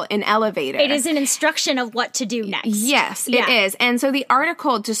girl in elevator. It is an instruction of what to do next. Yes, it is. And so the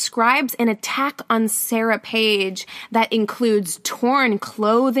article describes an attack on Sarah Page that includes torn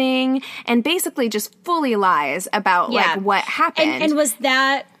clothing and basically just fully lies about like what happened. And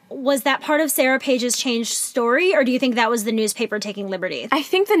was that part of Sarah Page's changed story, or do you think that was the newspaper taking liberties? I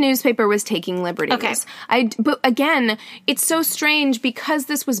think the newspaper was taking liberties. Okay. But again, it's so strange because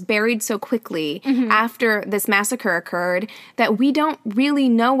this was buried so quickly after this massacre occurred that we don't really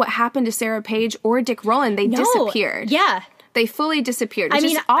know what happened to Sarah Page or Dick Rowland. They disappeared. Yeah. They fully disappeared, which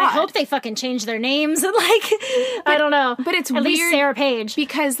is odd. I hope they fucking changed their names. I don't know. But it's At weird. At least Sarah Page.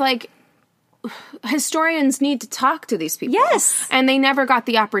 Because, historians need to talk to these people. Yes. And they never got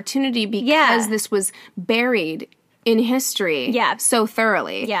the opportunity because this was buried in history so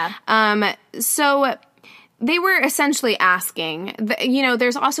thoroughly. Yeah. So they were essentially asking,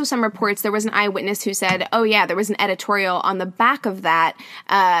 there's also some reports, there was an eyewitness who said, oh yeah, there was an editorial on the back of that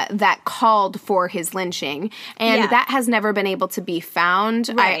that called for his lynching. And that has never been able to be found.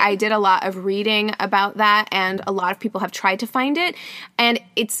 Right. I did a lot of reading about that, and a lot of people have tried to find it. And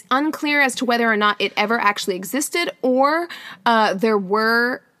it's unclear as to whether or not it ever actually existed, or there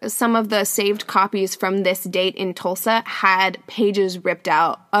were some of the saved copies from this date in Tulsa had pages ripped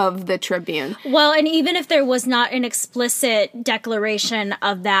out of the Tribune. Well, and even if there was not an explicit declaration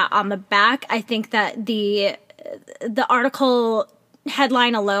of that on the back, I think that the article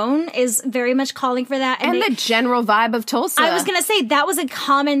headline alone is very much calling for that. And the general vibe of Tulsa. I was going to say that was a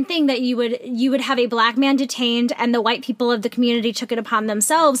common thing, that you would have a black man detained, and the white people of the community took it upon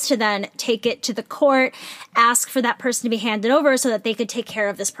themselves to then take it to the court, ask for that person to be handed over so that they could take care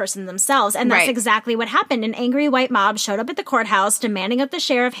of this person themselves. And that's exactly what happened. An angry white mob showed up at the courthouse demanding that the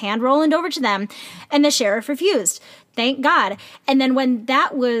sheriff hand Rowland over to them, and the sheriff refused. Thank God. And then when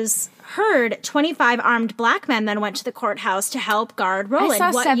that was heard, 25 armed black men then went to the courthouse to help guard Rowland.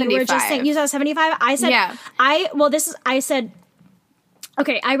 I saw 75. You were just saying, you saw 75? I said, I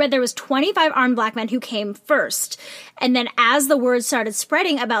read there was 25 armed black men who came first. And then as the word started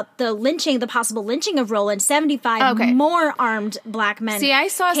spreading about the possible lynching of Rowland, 75 more armed black men See, I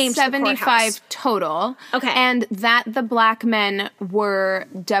saw came 75 total. Okay. And that the black men were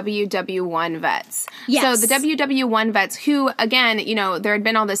WW1 vets. Yes. So the WW1 vets who, again, there had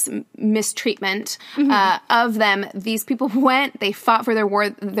been all this mistreatment of them. These people went, they fought for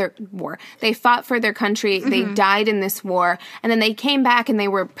They fought for their country. They died in this war. And then they came back and they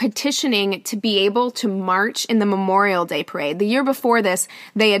were petitioning to be able to march in the Memorial Day parade. The year before this,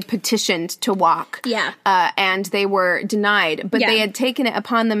 they had petitioned to walk. Yeah. And they were denied. But they had taken it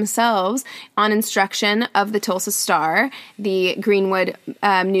upon themselves on instruction of the Tulsa Star, the Greenwood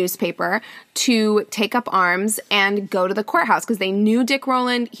newspaper, to take up arms and go to the courthouse because they knew Dick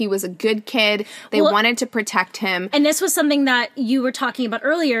Rowland. He was a good kid. They wanted to protect him. And this was something that you were talking about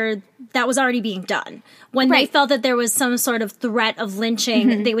earlier that was already being done. When they felt that there was some sort of threat of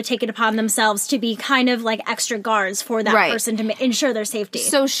lynching, they would take it upon themselves to be kind of like extra guards for that person to ensure their safety.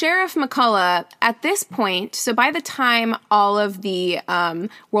 So Sheriff McCullough, at this point, so by the time all of the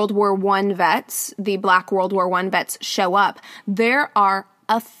World War I vets, the Black World War I vets show up, there are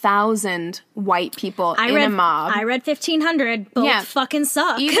 1,000 white people in a mob. I read 1,500. Both fucking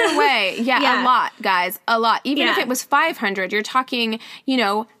suck. Either way, a lot, guys. A lot. Even if it was 500, you're talking,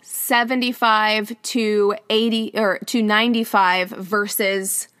 75 to 80 or to 95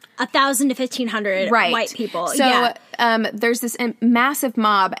 versus 1,000 to 1,500 white people. So there's this massive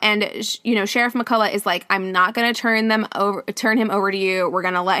mob, and Sheriff McCullough is like, I'm not going to turn him over to you. We're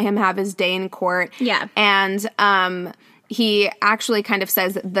going to let him have his day in court. Yeah, and he actually kind of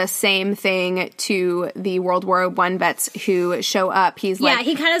says the same thing to the World War I vets who show up. He's like... Yeah,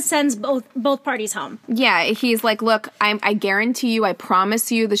 he kind of sends both parties home. Yeah, he's like, look, I guarantee you, I promise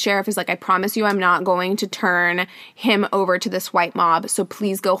you, the sheriff is like, I promise you I'm not going to turn him over to this white mob, so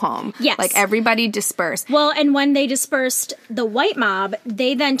please go home. Yes. Like, everybody disperse. Well, and when they dispersed the white mob,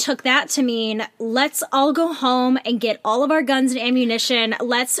 they then took that to mean, let's all go home and get all of our guns and ammunition.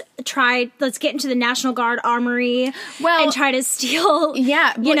 Let's get into the National Guard armory. Well, and try to steal.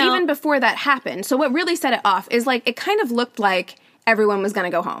 Yeah, you know, even before that happened. So what really set it off is like it kind of looked like everyone was going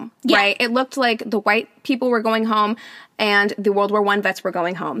to go home, right? It looked like the white people were going home and the World War I vets were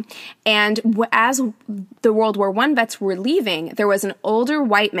going home. And as the World War I vets were leaving, there was an older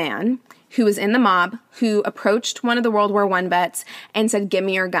white man who was in the mob who approached one of the World War I vets and said, "Give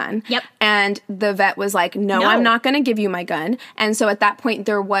me your gun." Yep. And the vet was like, no, I'm not going to give you my gun. And so at that point,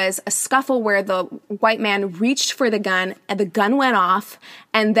 there was a scuffle where the white man reached for the gun and the gun went off.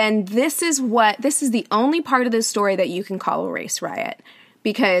 And then this is the only part of this story that you can call a race riot.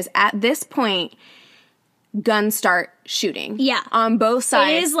 Because at this point, guns start shooting. Yeah. On both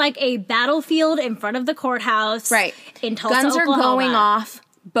sides. It is like a battlefield in front of the courthouse. Right. In Tulsa, Guns are Oklahoma. going off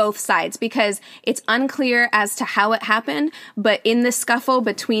both sides because it's unclear as to how it happened, but in the scuffle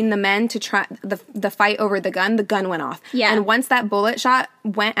between the men to try the fight over the gun went off. Yeah. And once that bullet shot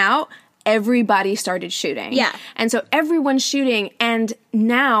went out, everybody started shooting. Yeah. And so everyone's shooting, and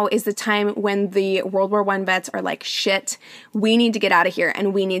now is the time when the World War I vets are like, shit, we need to get out of here,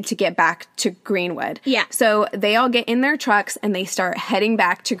 and we need to get back to Greenwood. Yeah. So they all get in their trucks, and they start heading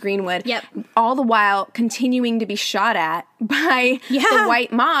back to Greenwood. Yep. All the while continuing to be shot at by the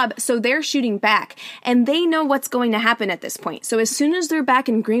white mob, so they're shooting back. And they know what's going to happen at this point. So as soon as they're back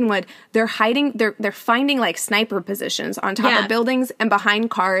in Greenwood, they're hiding, they're finding like sniper positions on top of buildings and behind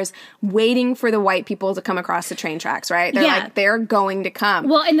cars, waiting for the white people to come across the train tracks, right? They're like, they're going to come.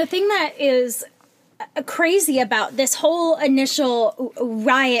 Well, and the thing that is crazy about this whole initial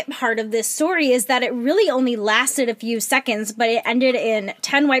riot part of this story is that it really only lasted a few seconds, but it ended in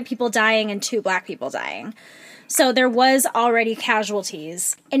 10 white people dying and 2 black people dying. So there was already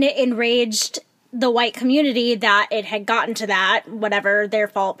casualties, and it enraged the white community that it had gotten to that, whatever, their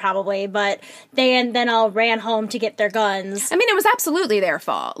fault probably, but they then all ran home to get their guns. I mean, it was absolutely their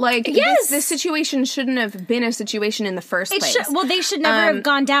fault. Like, yes, this situation shouldn't have been a situation in the first place. They should never have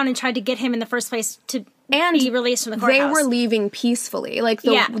gone down and tried to get him in the first place to be released from the courthouse. They were leaving peacefully. Like,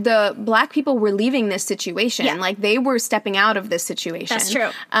 the black people were leaving this situation. Yeah. Like, they were stepping out of this situation. That's true.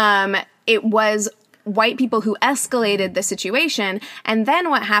 It was white people who escalated the situation, and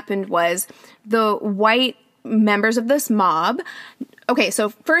then what happened was the white members of this mob. Okay, so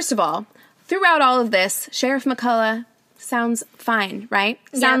first of all, throughout all of this, Sheriff McCullough sounds fine, right?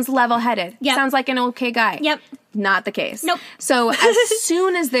 Sounds level-headed. Yep. Sounds like an okay guy. Yep. Not the case. Nope. So as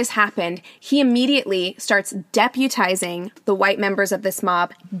soon as this happened, he immediately starts deputizing the white members of this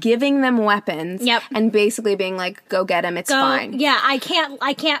mob, giving them weapons, and basically being like, "Go get him. It's fine." Yeah, I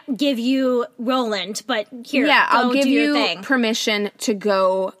can't give you Roland, but here, I'll give you thing. permission to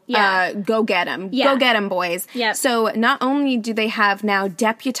go. Go get him. Go get him, boys. Yep. So not only do they have now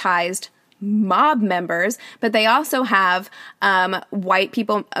deputized mob members, but they also have white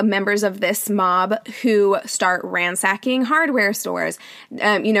people, members of this mob, who start ransacking hardware stores,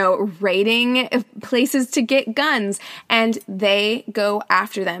 raiding places to get guns, and they go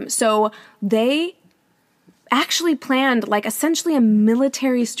after them. So they actually planned like essentially a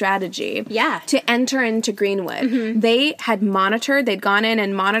military strategy to enter into Greenwood. Mm-hmm. They'd gone in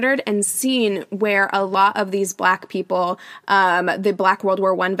and monitored and seen where a lot of these black people, the Black World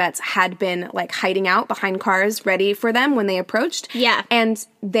War I vets, had been like hiding out behind cars ready for them when they approached. Yeah. And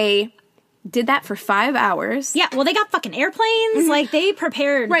they did that for 5 hours. Yeah, well, they got fucking airplanes. Mm-hmm. Like, they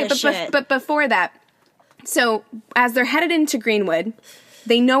prepared this shit. But before that, so as they're headed into Greenwood,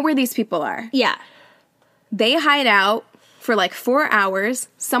 they know where these people are. Yeah. They hide out for like 4 hours.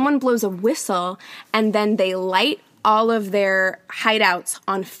 Someone blows a whistle, and then they light all of their hideouts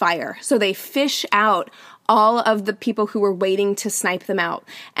on fire. So they fish out all of the people who were waiting to snipe them out.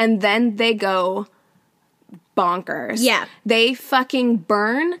 And then they go bonkers. Yeah. They fucking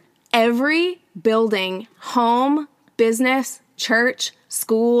burn every building, home, business, church,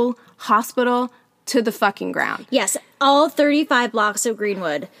 school, hospital, to the fucking ground. Yes, all 35 blocks of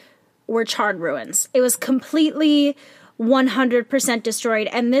Greenwood were charred ruins. It was completely 100% destroyed,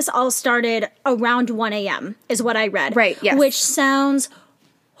 and this all started around 1 a.m. is what I read. Right, yes. Which sounds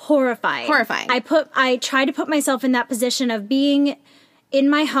horrifying. Horrifying. I tried to put myself in that position of being in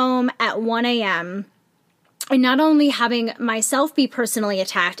my home at 1 a.m., and not only having myself be personally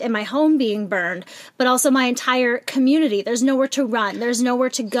attacked and my home being burned, but also my entire community. There's nowhere to run. There's nowhere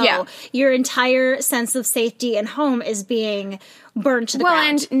to go. Yeah. Your entire sense of safety and home is being burned to the ground.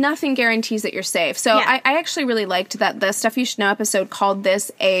 Well, and nothing guarantees that you're safe. So I actually really liked that the Stuff You Should Know episode called this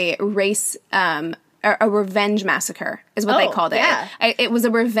a race a revenge massacre is what they called it. Yeah. It was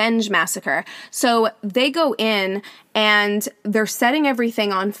a revenge massacre. So they go in and they're setting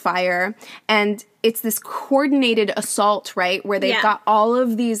everything on fire, and it's this coordinated assault, right? Where they've got all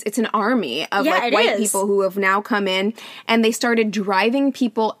of these, it's an army of like white people who have now come in, and they started driving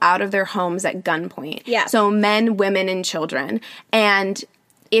people out of their homes at gunpoint. Yeah. So men, women, and children. And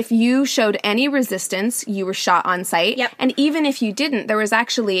if you showed any resistance, you were shot on sight. Yep. And even if you didn't, there was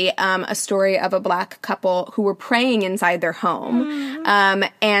actually a story of a black couple who were praying inside their home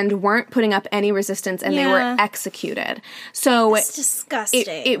and weren't putting up any resistance, and they were executed. So it's disgusting.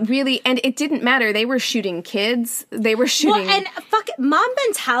 It really, and it didn't matter. They were shooting kids. They were shooting. Well, and mob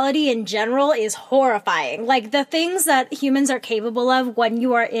mentality in general is horrifying. Like, the things that humans are capable of when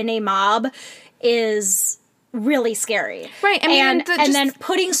you are in a mob is really scary. Right. I mean, and then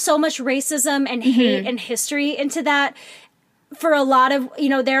putting so much racism and hate and history into that, for a lot of,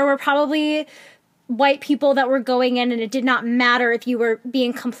 there were probably white people that were going in, and it did not matter if you were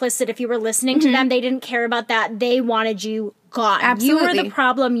being complicit, if you were listening to them. They didn't care about that. They wanted you gone. Absolutely. You were the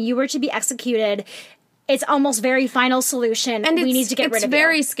problem. You were to be executed. It's almost very final solution. And we need to get rid of it. It's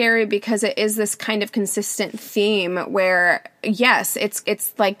very scary because it is this kind of consistent theme where, yes,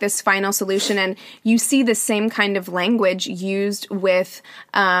 it's like this final solution, and you see the same kind of language used with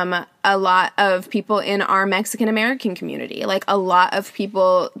a lot of people in our Mexican American community. Like, a lot of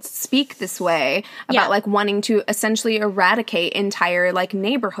people speak this way about like wanting to essentially eradicate entire like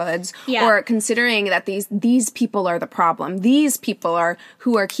neighborhoods, or considering that these people are the problem. These people are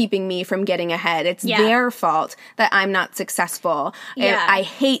who are keeping me from getting ahead. It's their fault that I'm not successful. I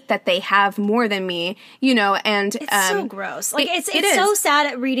hate that they have more than me, and it's so gross. Like, it's so sad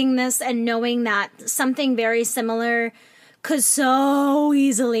at reading this and knowing that something very similar could so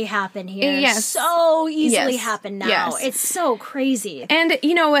easily happen here. Yes. So easily happen now. Yes. It's so crazy. And,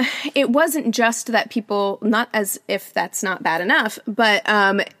 it wasn't just that people, not as if that's not bad enough, but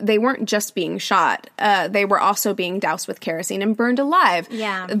they weren't just being shot. They were also being doused with kerosene and burned alive.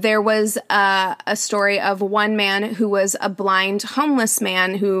 Yeah. There was a story of one man who was a blind, homeless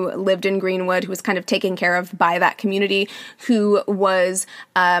man who lived in Greenwood, who was kind of taken care of by that community, who was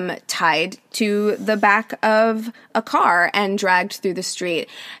tied to the back of a car and dragged through the street.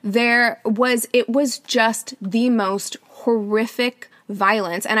 It was just the most horrific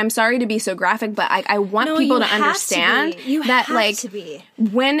violence. And I'm sorry to be so graphic, but I want people to understand that, like,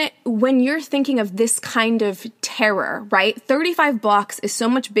 when you're thinking of this kind of terror, right? 35 blocks is so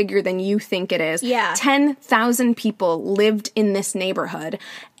much bigger than you think it is. Yeah. 10,000 people lived in this neighborhood.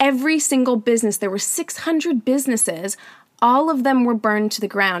 Every single business, there were 600 businesses. All of them were burned to the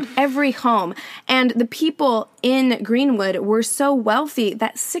ground, every home. And the people in Greenwood were so wealthy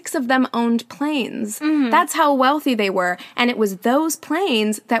that 6 of them owned planes. That's how wealthy they were. And it was those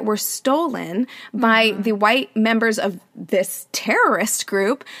planes that were stolen by the white members of this terrorist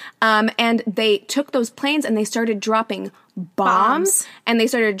group. And they took those planes and they started dropping bombs. And they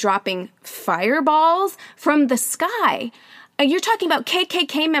started dropping fireballs from the sky. You're talking about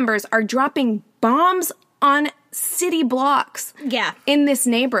KKK members are dropping bombs on city blocks in this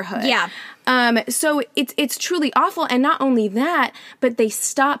neighborhood. So it's truly awful. And not only that, but they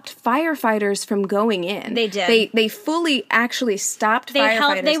stopped firefighters from going in. They did. They fully actually stopped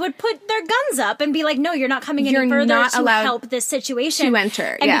firefighters. They would put their guns up and be like, no, you're not coming any further not to allowed help this situation. to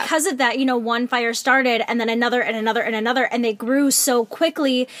enter. And because of that, one fire started and then another and another and another, and they grew so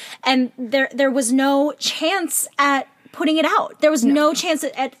quickly, and there was no chance at putting it out. There was no chance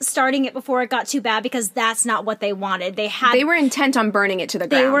at starting it before it got too bad, because that's not what they wanted. They were intent on burning it to the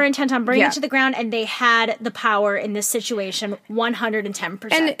ground. They were intent on burning it to the ground, and they had the power in this situation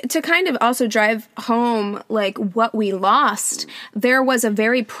 110%. And to kind of also drive home like what we lost, there was a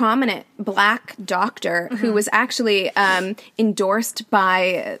very prominent black doctor who was actually endorsed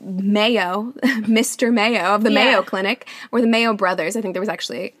by Mayo, Mr. Mayo of the Mayo Clinic, or the Mayo brothers. I think there was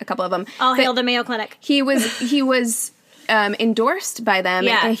actually a couple of them. All hail the Mayo Clinic. He was endorsed by them.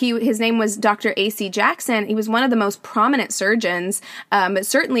 Yeah. His name was Dr. A.C. Jackson. He was one of the most prominent surgeons,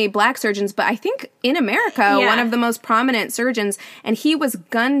 certainly black surgeons, but I think in America, one of the most prominent surgeons. And he was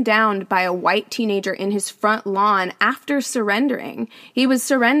gunned down by a white teenager in his front lawn after surrendering. He was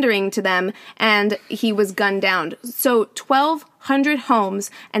surrendering to them, and he was gunned down. So 1,200 homes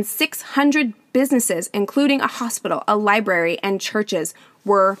and 600 businesses, including a hospital, a library, and churches,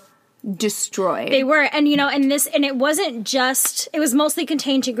 were destroyed. They were. And it wasn't just, it was mostly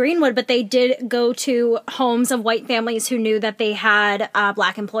contained to Greenwood, but they did go to homes of white families who knew that they had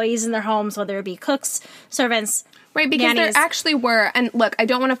black employees in their homes, whether it be cooks, servants, right, because nannies. there actually were, and look, I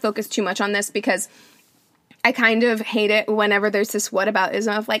don't want to focus too much on this because I kind of hate it whenever there's this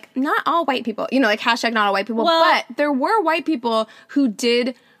whataboutism of, like, not all white people, you know, like, hashtag not all white people, but there were white people who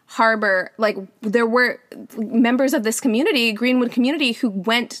did harbor, like, there were members of this community, Greenwood community, who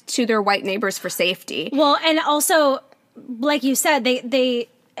went to their white neighbors for safety. Well, and also, like you said,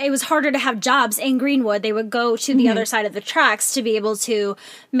 it was harder to have jobs in Greenwood. They would go to the other side of the tracks to be able to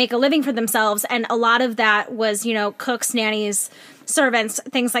make a living for themselves. And a lot of that was, you know, cooks, nannies, servants,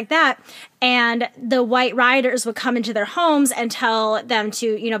 things like that. And the white rioters would come into their homes and tell them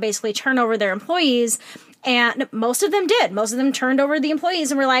to, you know, basically turn over their employees. And most of them did. Most of them turned over the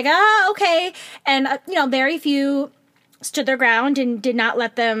employees and were like, okay. And, you know, very few stood their ground and did not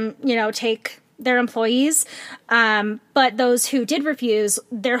let them, you know, take their employees. But those who did refuse,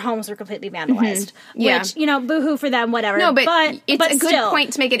 their homes were completely vandalized. Which, you know, boohoo for them, whatever. No, but it's but a good still.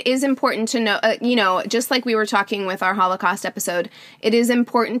 point to make. It is important to know, you know, just like we were talking with our Holocaust episode, it is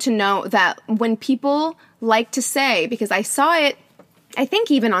important to know that when people like to say, because I saw it, I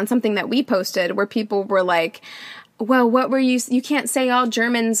think even on something that we posted where people were like, well, what were you can't say all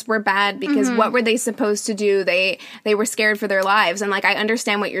Germans were bad because what were they supposed to do? They were scared for their lives. And, like, I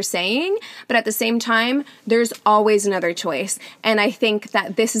understand what you're saying, but at the same time, there's always another choice. And I think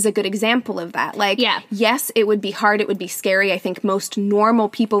that this is a good example of that. Like, yes, it would be hard. It would be scary. I think most normal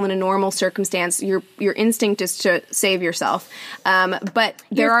people in a normal circumstance, your instinct is to save yourself. But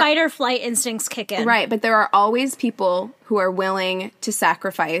your fight or flight instincts kick in. Right. But there are always people who are willing to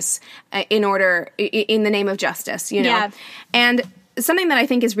sacrifice in the name of justice, you know? Yeah. And something that I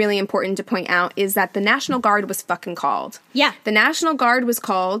think is really important to point out is that the National Guard was fucking called. Yeah. The National Guard was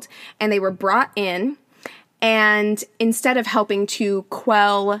called, and they were brought in, and instead of helping to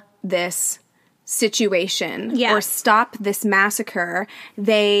quell this situation or stop this massacre,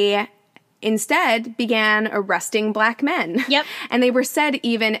 they instead began arresting black men. Yep. And they were said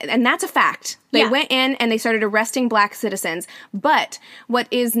even, and that's a fact. They went in and they started arresting black citizens. But what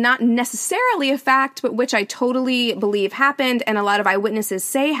is not necessarily a fact, but which I totally believe happened, and a lot of eyewitnesses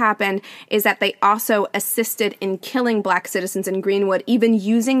say happened, is that they also assisted in killing black citizens in Greenwood, even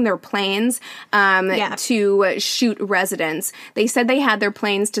using their planes to shoot residents. They said they had their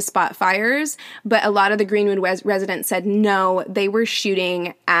planes to spot fires, but a lot of the Greenwood residents said no, they were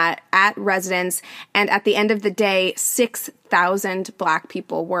shooting at residents, and at the end of the day, 6,000 black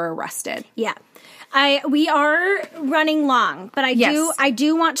people were arrested. Yeah. We are running long, but I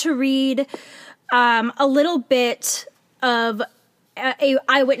do want to read a little bit of a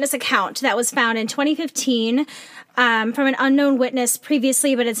eyewitness account that was found in 2015 from an unknown witness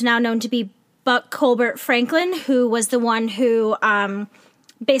previously, but it's now known to be Buck Colbert Franklin, who was the one who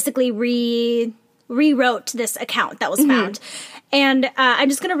basically rewrote this account that was found. And I'm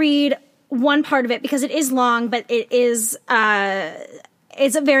just going to read one part of it because it is long, but it is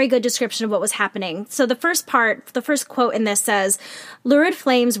it's a very good description of what was happening. So the first quote in this says, "Lurid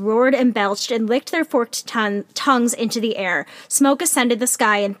flames roared and belched and licked their forked tongues into the air. Smoke ascended the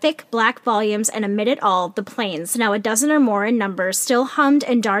sky in thick black volumes, and amid it all, the planes, now a dozen or more in number, still hummed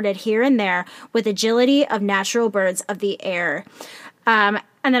and darted here and there with agility of natural birds of the air." And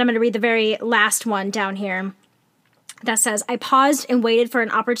then I'm going to read the very last one down here that says, "I paused and waited for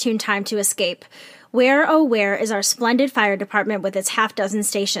an opportune time to escape. Where, oh, where is our splendid fire department with its half-dozen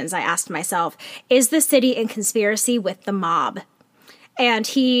stations, I asked myself. Is the city in conspiracy with the mob?" And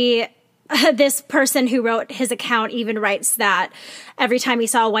this person who wrote his account even writes that every time he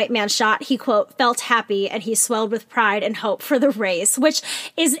saw a white man shot, he, quote, felt happy and he swelled with pride and hope for the race, which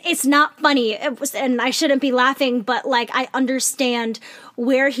it's not funny. And I shouldn't be laughing, but, like, I understand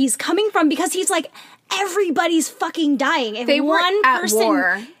where he's coming from because he's like, everybody's fucking dying. If they were one at person,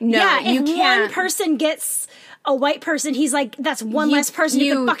 war. No, you can't. One person gets a white person, he's like, that's one less person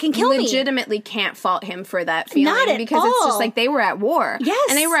who could fucking kill me. You legitimately can't fault him for that feeling. Not at because all. It's just like they were at war. Yes.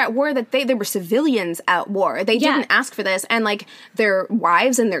 And they were at war that they were civilians at war. They didn't ask for this. And, like, their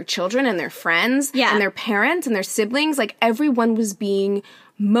wives and their children and their friends and their parents and their siblings, like, everyone was being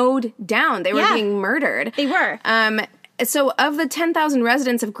mowed down. They were being murdered. They were. So of the 10,000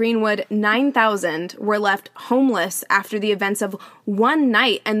 residents of Greenwood, 9,000 were left homeless after the events of one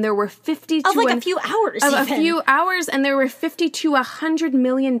night, and there were 50 to a few hours. Of a few hours, and there were $50 to $100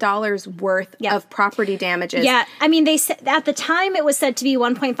 million worth of property damages. Yeah, I mean, they said at the time it was said to be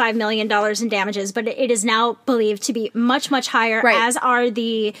 $1.5 million in damages, but it is now believed to be much, much higher. Right. As are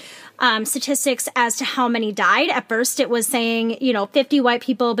the statistics as to how many died. At first, it was saying 50 white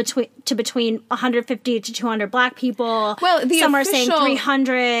people between 150 to 200 black people. Well, some are saying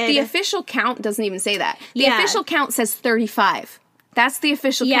 300. The official count doesn't even say that. The official count says 35. That's the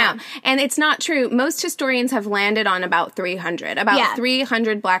official count. And it's not true. Most historians have landed on about 300. About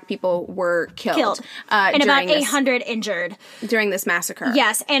 300 Black people were killed. And about 800 injured. During this massacre.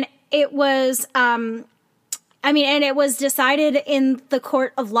 Yes. And it was, and it was decided in the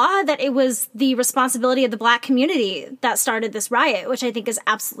court of law that it was the responsibility of the Black community that started this riot, which I think is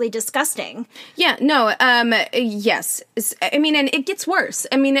absolutely disgusting. Yeah, no, yes. And it gets worse.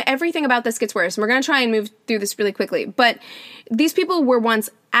 Everything about this gets worse. And we're going to try and move through this really quickly. But these people were once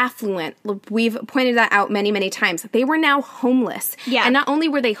affluent. We've pointed that out many, many times. They were now homeless. Yeah. And not only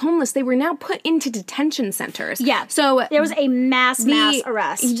were they homeless, they were now put into detention centers. Yeah. So there was a mass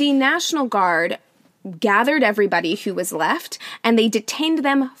arrest. The National Guard gathered everybody who was left, and they detained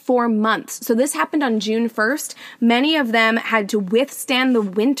them for months. So this happened on June 1st. Many of them had to withstand the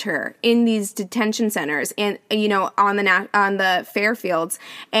winter in these detention centers and, on the Fairfields.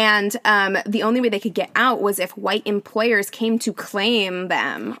 And the only way they could get out was if white employers came to claim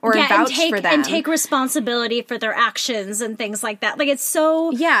them or vouch for them. And take responsibility for their actions and things like that. Like, it's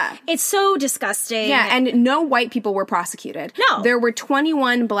so disgusting. Yeah, and no white people were prosecuted. No. There were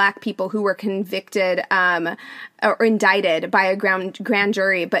 21 Black people who were convicted or indicted by a grand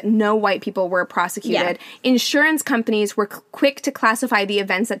jury, but no white people were prosecuted. Yeah. Insurance companies were quick to classify the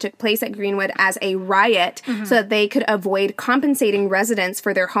events that took place at Greenwood as a riot so that they could avoid compensating residents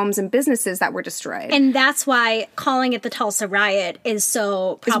for their homes and businesses that were destroyed. And that's why calling it the Tulsa riot is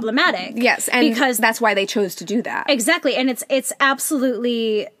so problematic. Yes, and because that's why they chose to do that. Exactly, and it's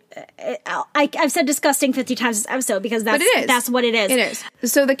absolutely... I've said disgusting 50 times this episode because that's what it is. It is.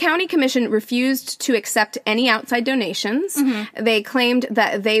 So the county commission refused to accept any outside donations. Mm-hmm. They claimed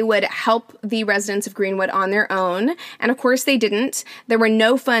that they would help the residents of Greenwood on their own. And of course they didn't. There were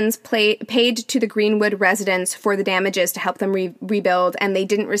no funds paid to the Greenwood residents for the damages to help them rebuild. And they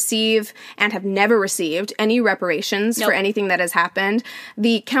didn't receive and have never received any reparations for anything that has happened.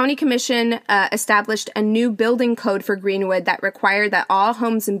 The county commission established a new building code for Greenwood that required that all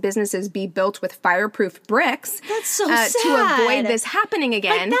homes and businesses be built with fireproof bricks. That's so sad. To avoid this happening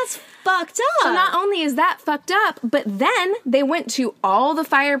again. Like, that's fucked up. So not only is that fucked up, but then they went to all the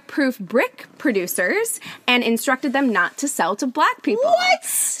fireproof brick producers and instructed them not to sell to Black people. What?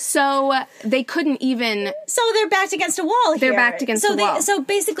 So they couldn't even... So they're backed against a wall here. They're backed against a wall. So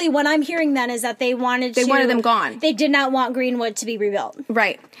basically what I'm hearing then is that they wanted them gone. They did not want Greenwood to be rebuilt.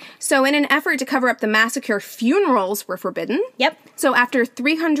 Right. So in an effort to cover up the massacre, funerals were forbidden. Yep. So after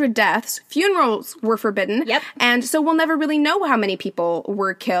 300 deaths, funerals were forbidden. Yep. And so we'll never really know how many people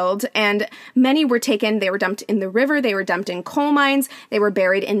were killed. And many were taken, they were dumped in the river, they were dumped in coal mines, they were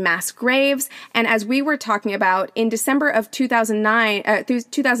buried in mass graves. And as we were talking about, in December of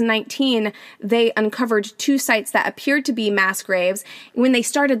 2019, they uncovered 2 sites that appeared to be mass graves. When they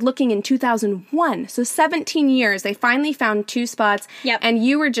started looking in 2001, so 17 years, they finally found 2 spots. Yep. And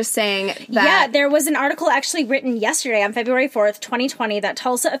you were just saying that... Yeah, there was an article actually written yesterday on February 4th, 2020, that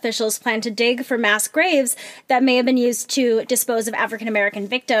Tulsa officials plan to dig for mass graves that may have been used to dispose of African-American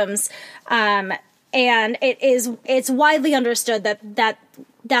victims. And it's widely understood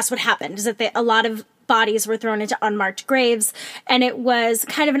that's what happened, is that a lot of bodies were thrown into unmarked graves, and it was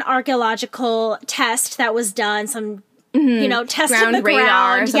kind of an archaeological test that was done, some test of the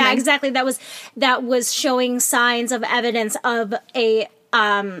ground. Yeah, exactly. That was showing signs of evidence of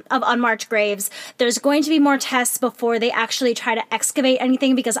of unmarked graves. There's going to be more tests before they actually try to excavate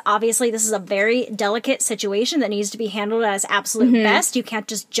anything, because obviously this is a very delicate situation that needs to be handled at its absolute best. You can't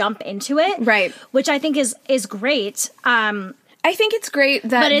just jump into it. Right. Which I think is great. I think it's great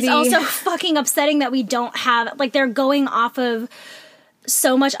that... But it's also fucking upsetting that we don't have... Like, they're going off of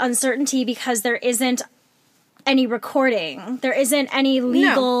so much uncertainty because there isn't any recording. There isn't any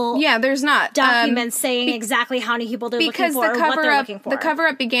legal there's not documents saying exactly how many people they're looking for or what they're looking for. The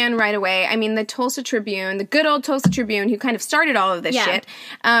cover-up began right away. I mean, the Tulsa Tribune, the good old Tulsa Tribune, who kind of started all of this shit,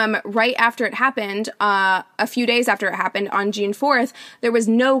 right after it happened, a few days after it happened, on June 4th, there was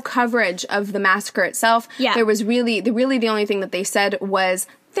no coverage of the massacre itself. Yeah. There was really the only thing that they said was,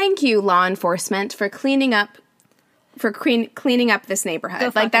 "Thank you, law enforcement, for cleaning up this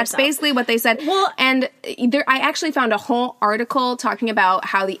neighborhood." Like, that's basically what they said. Well, and I actually found a whole article talking about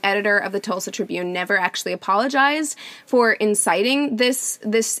how the editor of the Tulsa Tribune never actually apologized for inciting this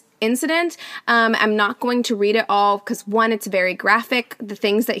incident. I'm not going to read it all because, one, it's very graphic, the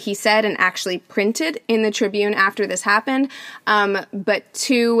things that he said and actually printed in the Tribune after this happened. But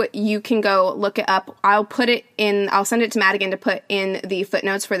 2, you can go look it up. I'll put it I'll send it to Madigan to put in the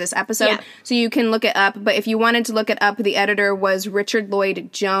footnotes for this episode, so you can look it up. But if you wanted to look it up, the editor was Richard Lloyd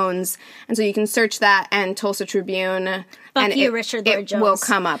Jones, and so you can search that and Tulsa Tribune. Fuck you, Richard Lloyd Jones. It will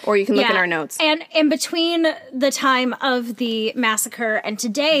come up, or you can look in our notes. And in between the time of the massacre and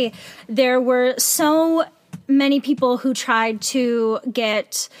today, there were so many people who tried to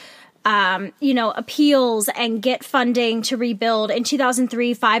get appeals and get funding to rebuild. In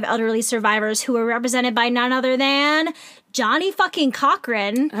 2003, 5 elderly survivors who were represented by none other than Johnny fucking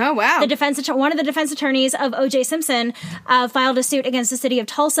Cochran. Oh, wow. One of the defense attorneys of O.J. Simpson filed a suit against the city of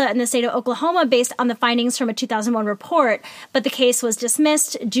Tulsa and the state of Oklahoma based on the findings from a 2001 report, but the case was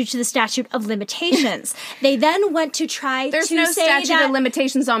dismissed due to the statute of limitations. They then went to try There's to no say statute of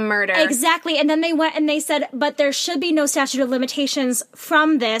limitations on murder. Exactly. And then they went and they said, but there should be no statute of limitations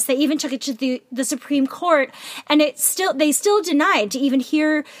from this. They even took it to the Supreme Court, and they still denied to even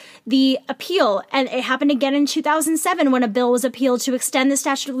hear the appeal. And it happened again in 2007 when a bill was appealed to extend the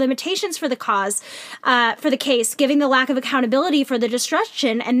statute of limitations for the case, giving the lack of accountability for the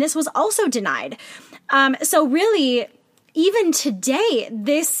destruction. And this was also denied. So really, even today,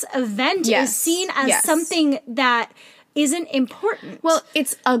 this event is seen as something that isn't important. Well,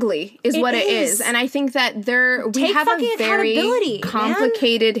 it's ugly is what it is. And I think that we have a very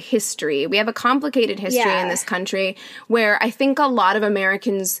complicated history. We have a complicated history in this country where I think a lot of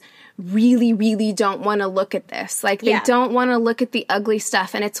Americans really, really don't want to look at this. Like, they don't want to look at the ugly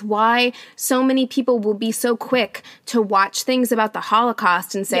stuff. And it's why so many people will be so quick to watch things about the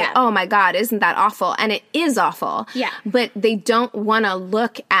Holocaust and say, oh my God, isn't that awful? And it is awful. Yeah. But they don't want to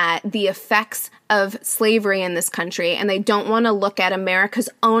look at the effects of slavery in this country, and they don't want to look at America's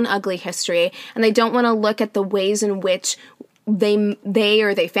own ugly history, and they don't want to look at the ways in which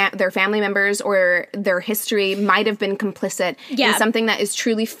their family members or their history might have been complicit in something that is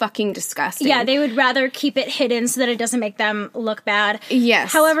truly fucking disgusting. Yeah, they would rather keep it hidden so that it doesn't make them look bad.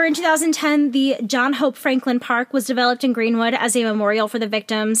 Yes. However, in 2010, the John Hope Franklin Park was developed in Greenwood as a memorial for the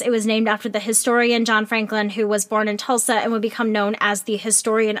victims. It was named after the historian John Franklin, who was born in Tulsa and would become known as the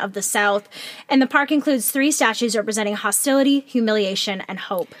historian of the South. And the park includes 3 statues representing hostility, humiliation, and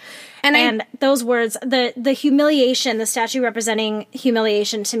hope. And those words, the humiliation, the statue representing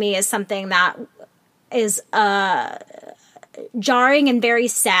humiliation to me is something that is jarring and very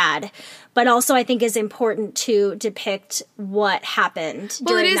sad, but also I think is important to depict what happened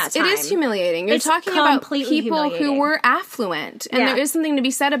during that time. It is humiliating. You're talking about people who were affluent, and there is something to be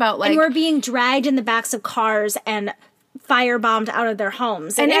said about, like... And we're being dragged in the backs of cars and firebombed out of their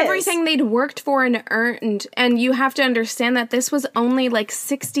homes. And everything they'd worked for and earned. And you have to understand that this was only like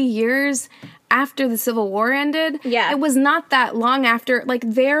 60 years after the Civil War ended. Yeah. It was not that long after. Like,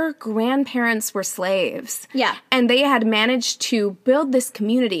 their grandparents were slaves. Yeah. And they had managed to build this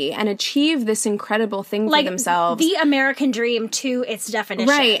community and achieve this incredible thing for themselves. The American dream to its definition.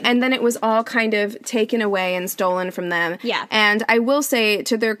 Right. And then it was all kind of taken away and stolen from them. Yeah. And I will say,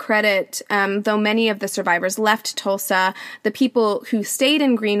 to their credit, though many of the survivors left Tulsa, the people who stayed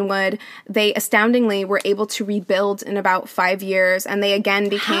in Greenwood, they astoundingly were able to rebuild in about 5 years. And they again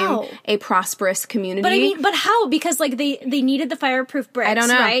became a prosperous community. But how? Because like they needed the fireproof bricks, I don't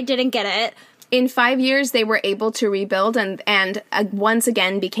know. Right? Didn't get it. In 5 years, they were able to rebuild and once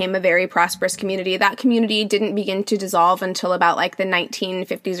again became a very prosperous community. That community didn't begin to dissolve until about like the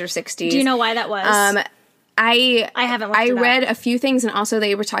 1950s or 60s. Do you know why that was? I haven't looked it up. read a few things, and also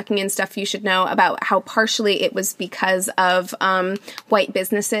they were talking in Stuff You Should Know about how partially it was because of white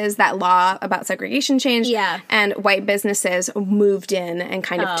businesses. That law about segregation changed, and white businesses moved in and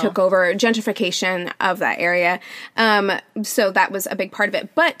kind of took over gentrification of that area. So that was a big part of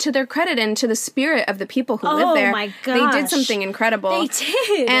it. But to their credit and to the spirit of the people who lived there, they did something incredible. They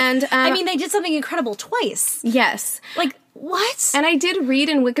did. And I mean, they did something incredible twice. Yes. Like, what? And I did read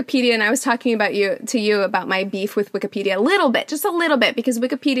in Wikipedia, and I was talking about about my beef with Wikipedia just a little bit, because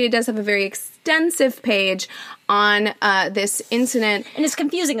Wikipedia does have a very extensive page on this incident. And it's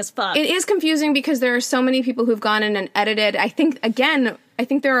confusing as fuck. It is confusing because there are so many people who've gone in and edited. I think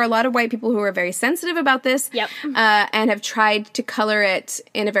there are a lot of white people who are very sensitive about this, and have tried to color it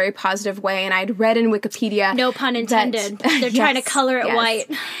in a very positive way. And I'd read in Wikipedia... No pun intended. They're trying to color it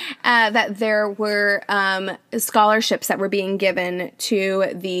white. That there were scholarships that were being given to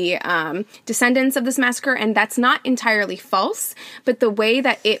the descendants of this massacre, and that's not entirely false, but the way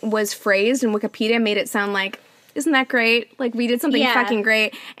that it was phrased in Wikipedia made it sound like, isn't that great? Like, we did something fucking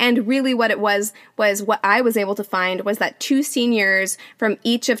great. And really what it was what I was able to find was that 2 seniors from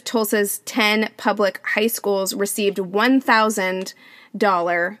each of Tulsa's 10 public high schools received $1,000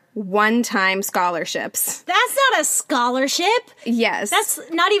 one-time scholarships. That's not a scholarship. Yes. That's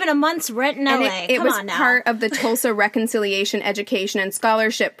not even a month's rent in LA. It Come was on now. part of the Tulsa Reconciliation Education and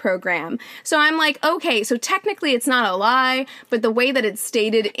Scholarship Program. So I'm like, okay, so technically it's not a lie, but the way that it's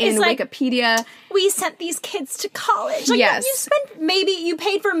stated in Wikipedia. We sent these kids to college. Like, yes. You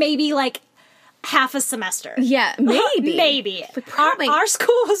paid for maybe like half a semester. Yeah, maybe. Maybe. But probably. Our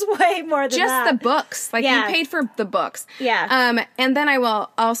school was way more than that. Just the books. Like, you paid for the books. Yeah. And then I will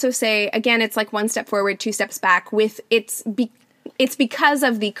also say, again, it's like one step forward, two steps back. It's because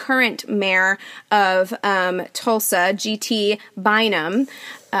of the current mayor of Tulsa, G.T. Bynum,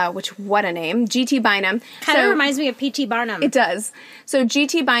 which, what a name, G.T. Bynum. Kind of reminds me of P.T. Barnum. It does. So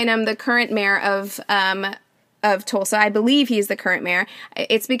G.T. Bynum, the current mayor of Tulsa, I believe he's the current mayor.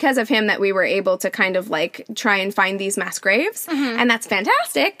 It's because of him that we were able to kind of like try and find these mass graves. Mm-hmm. And that's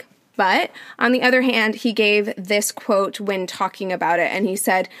fantastic. But on the other hand, he gave this quote when talking about it. And he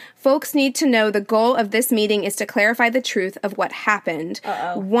said, "Folks need to know the goal of this meeting is to clarify the truth of what happened.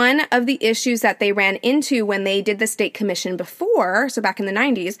 Uh-oh. One of the issues that they ran into when they did the state commission before, so back in the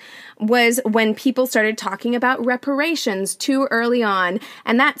 90s, was when people started talking about reparations too early on.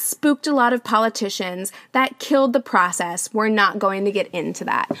 And that spooked a lot of politicians. That killed the process. We're not going to get into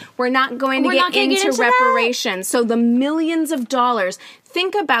that. We're not going to get into reparations. So the millions of dollars,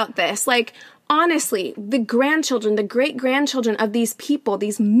 think about this. Like, honestly, the grandchildren, the great-grandchildren of these people,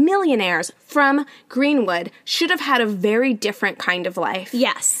 these millionaires from Greenwood, should have had a very different kind of life.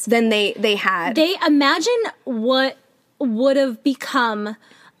 Yes. Than they had. They imagine what would have become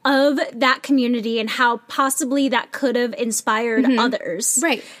of that community and how possibly that could have inspired others.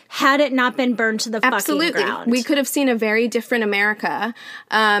 Right. Had it not been burned to the fucking ground. We could have seen a very different America.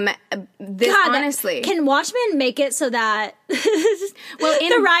 Honestly. Can Watchmen make it so that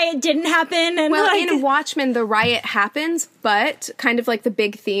the riot didn't happen? And in Watchmen, the riot happens, but kind of like the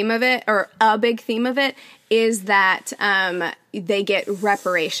big theme of it, or a big theme of it, is that they get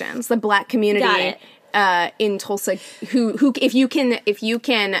reparations. The Black community in Tulsa, who if you can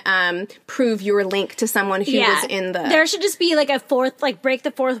prove your link to someone who was in the, there should just be like a fourth, like break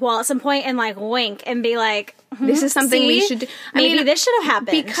the fourth wall at some point and like wink and be like, this is something we should do. Maybe this should have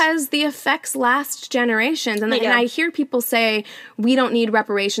happened, because the effects last generations. And I hear people say we don't need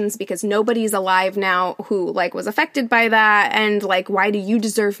reparations because nobody's alive now who like was affected by that, and like, why do you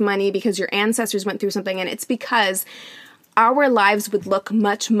deserve money because your ancestors went through something? And it's because our lives would look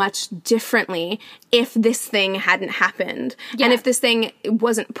much, much differently if this thing hadn't happened. Yeah. And if this thing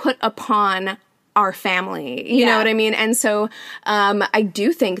wasn't put upon our family. You know what I mean? And so I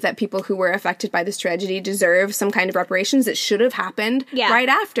do think that people who were affected by this tragedy deserve some kind of reparations. It should have happened right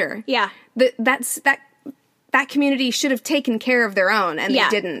after. Yeah. That community should have taken care of their own, and they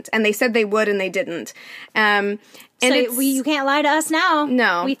didn't. And they said they would, and they didn't. And so you can't lie to us now.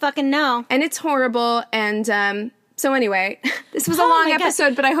 No. We fucking know. And it's horrible, and so anyway, this was a long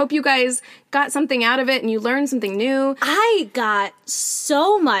episode, but I hope you guys got something out of it and you learned something new. I got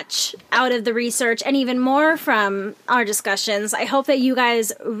so much out of the research and even more from our discussions. I hope that you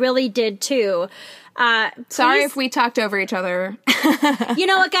guys really did too. Sorry if we talked over each other. You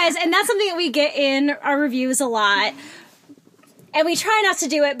know what, guys? And that's something that we get in our reviews a lot. And we try not to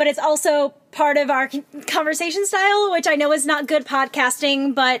do it, but it's also part of our conversation style, which I know is not good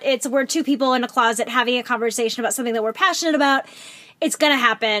podcasting, but we're two people in a closet having a conversation about something that we're passionate about. It's going to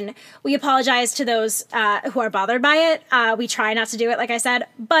happen. We apologize to those who are bothered by it. We try not to do it, like I said,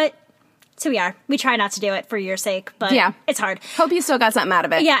 but so we are. We try not to do it for your sake, but it's hard. Hope you still got something out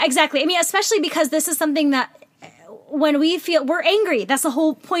of it. Yeah, exactly. I mean, especially because this is something that when we feel we're angry, that's the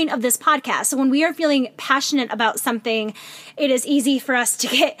whole point of this podcast. So when we are feeling passionate about something, it is easy for us to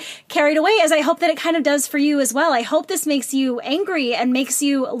get carried away, as I hope that it kind of does for you as well. I hope this makes you angry and makes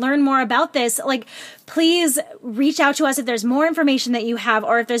you learn more about this. Like, please reach out to us if there's more information that you have,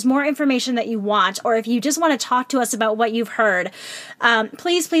 or if there's more information that you want, or if you just want to talk to us about what you've heard.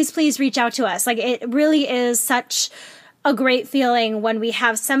 Please, please, please reach out to us. Like, it really is such a great feeling when we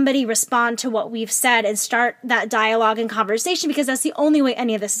have somebody respond to what we've said and start that dialogue and conversation, because that's the only way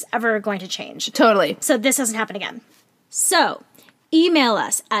any of this is ever going to change. Totally. So this doesn't happen again. So email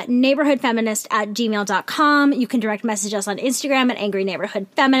us at neighborhoodfeminist@gmail.com. You can direct message us on Instagram at Angry Neighborhood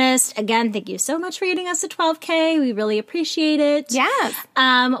Feminist. Again, thank you so much for getting us to 12K. We really appreciate it. Yes.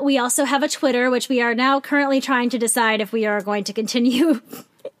 We also have a Twitter, which we are now currently trying to decide if we are going to continue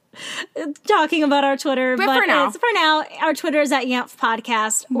talking about our Twitter, but for now, our Twitter is at YANF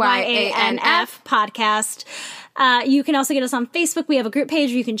Podcast, YANF Podcast. You can also get us on Facebook. We have a group page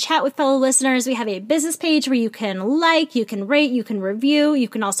where you can chat with fellow listeners. We have a business page where you can like, you can rate, you can review. You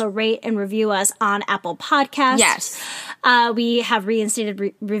can also rate and review us on Apple Podcasts. Yes. We have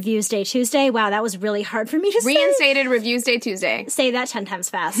Reinstated Reviews Day Tuesday. Wow, that was really hard for me to say. Reinstated Reviews Day Tuesday. Say that 10 times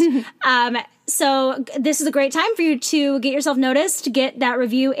fast. So this is a great time for you to get yourself noticed, get that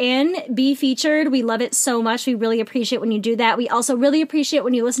review in, be featured. We love it so much. We really appreciate when you do that. We also really appreciate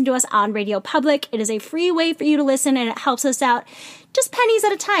when you listen to us on Radio Public. It is a free way for you to listen, and it helps us out just pennies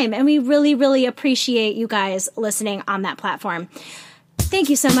at a time. And we really, really appreciate you guys listening on that platform. Thank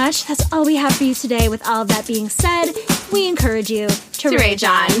you so much. That's all we have for you today. With all of that being said, we encourage you to rage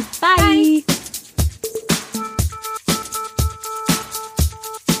on. Bye. Bye.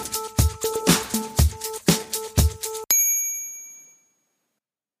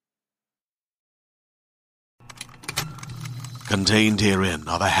 Contained herein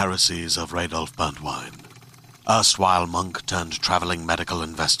are the heresies of Radolf Burntwine, erstwhile monk turned traveling medical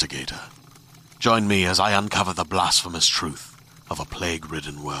investigator. Join me as I uncover the blasphemous truth of a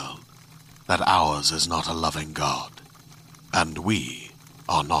plague-ridden world, that ours is not a loving God, and we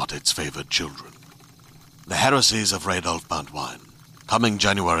are not its favored children. The heresies of Radolf Burntwine, coming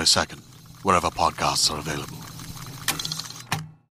January 2nd, wherever podcasts are available.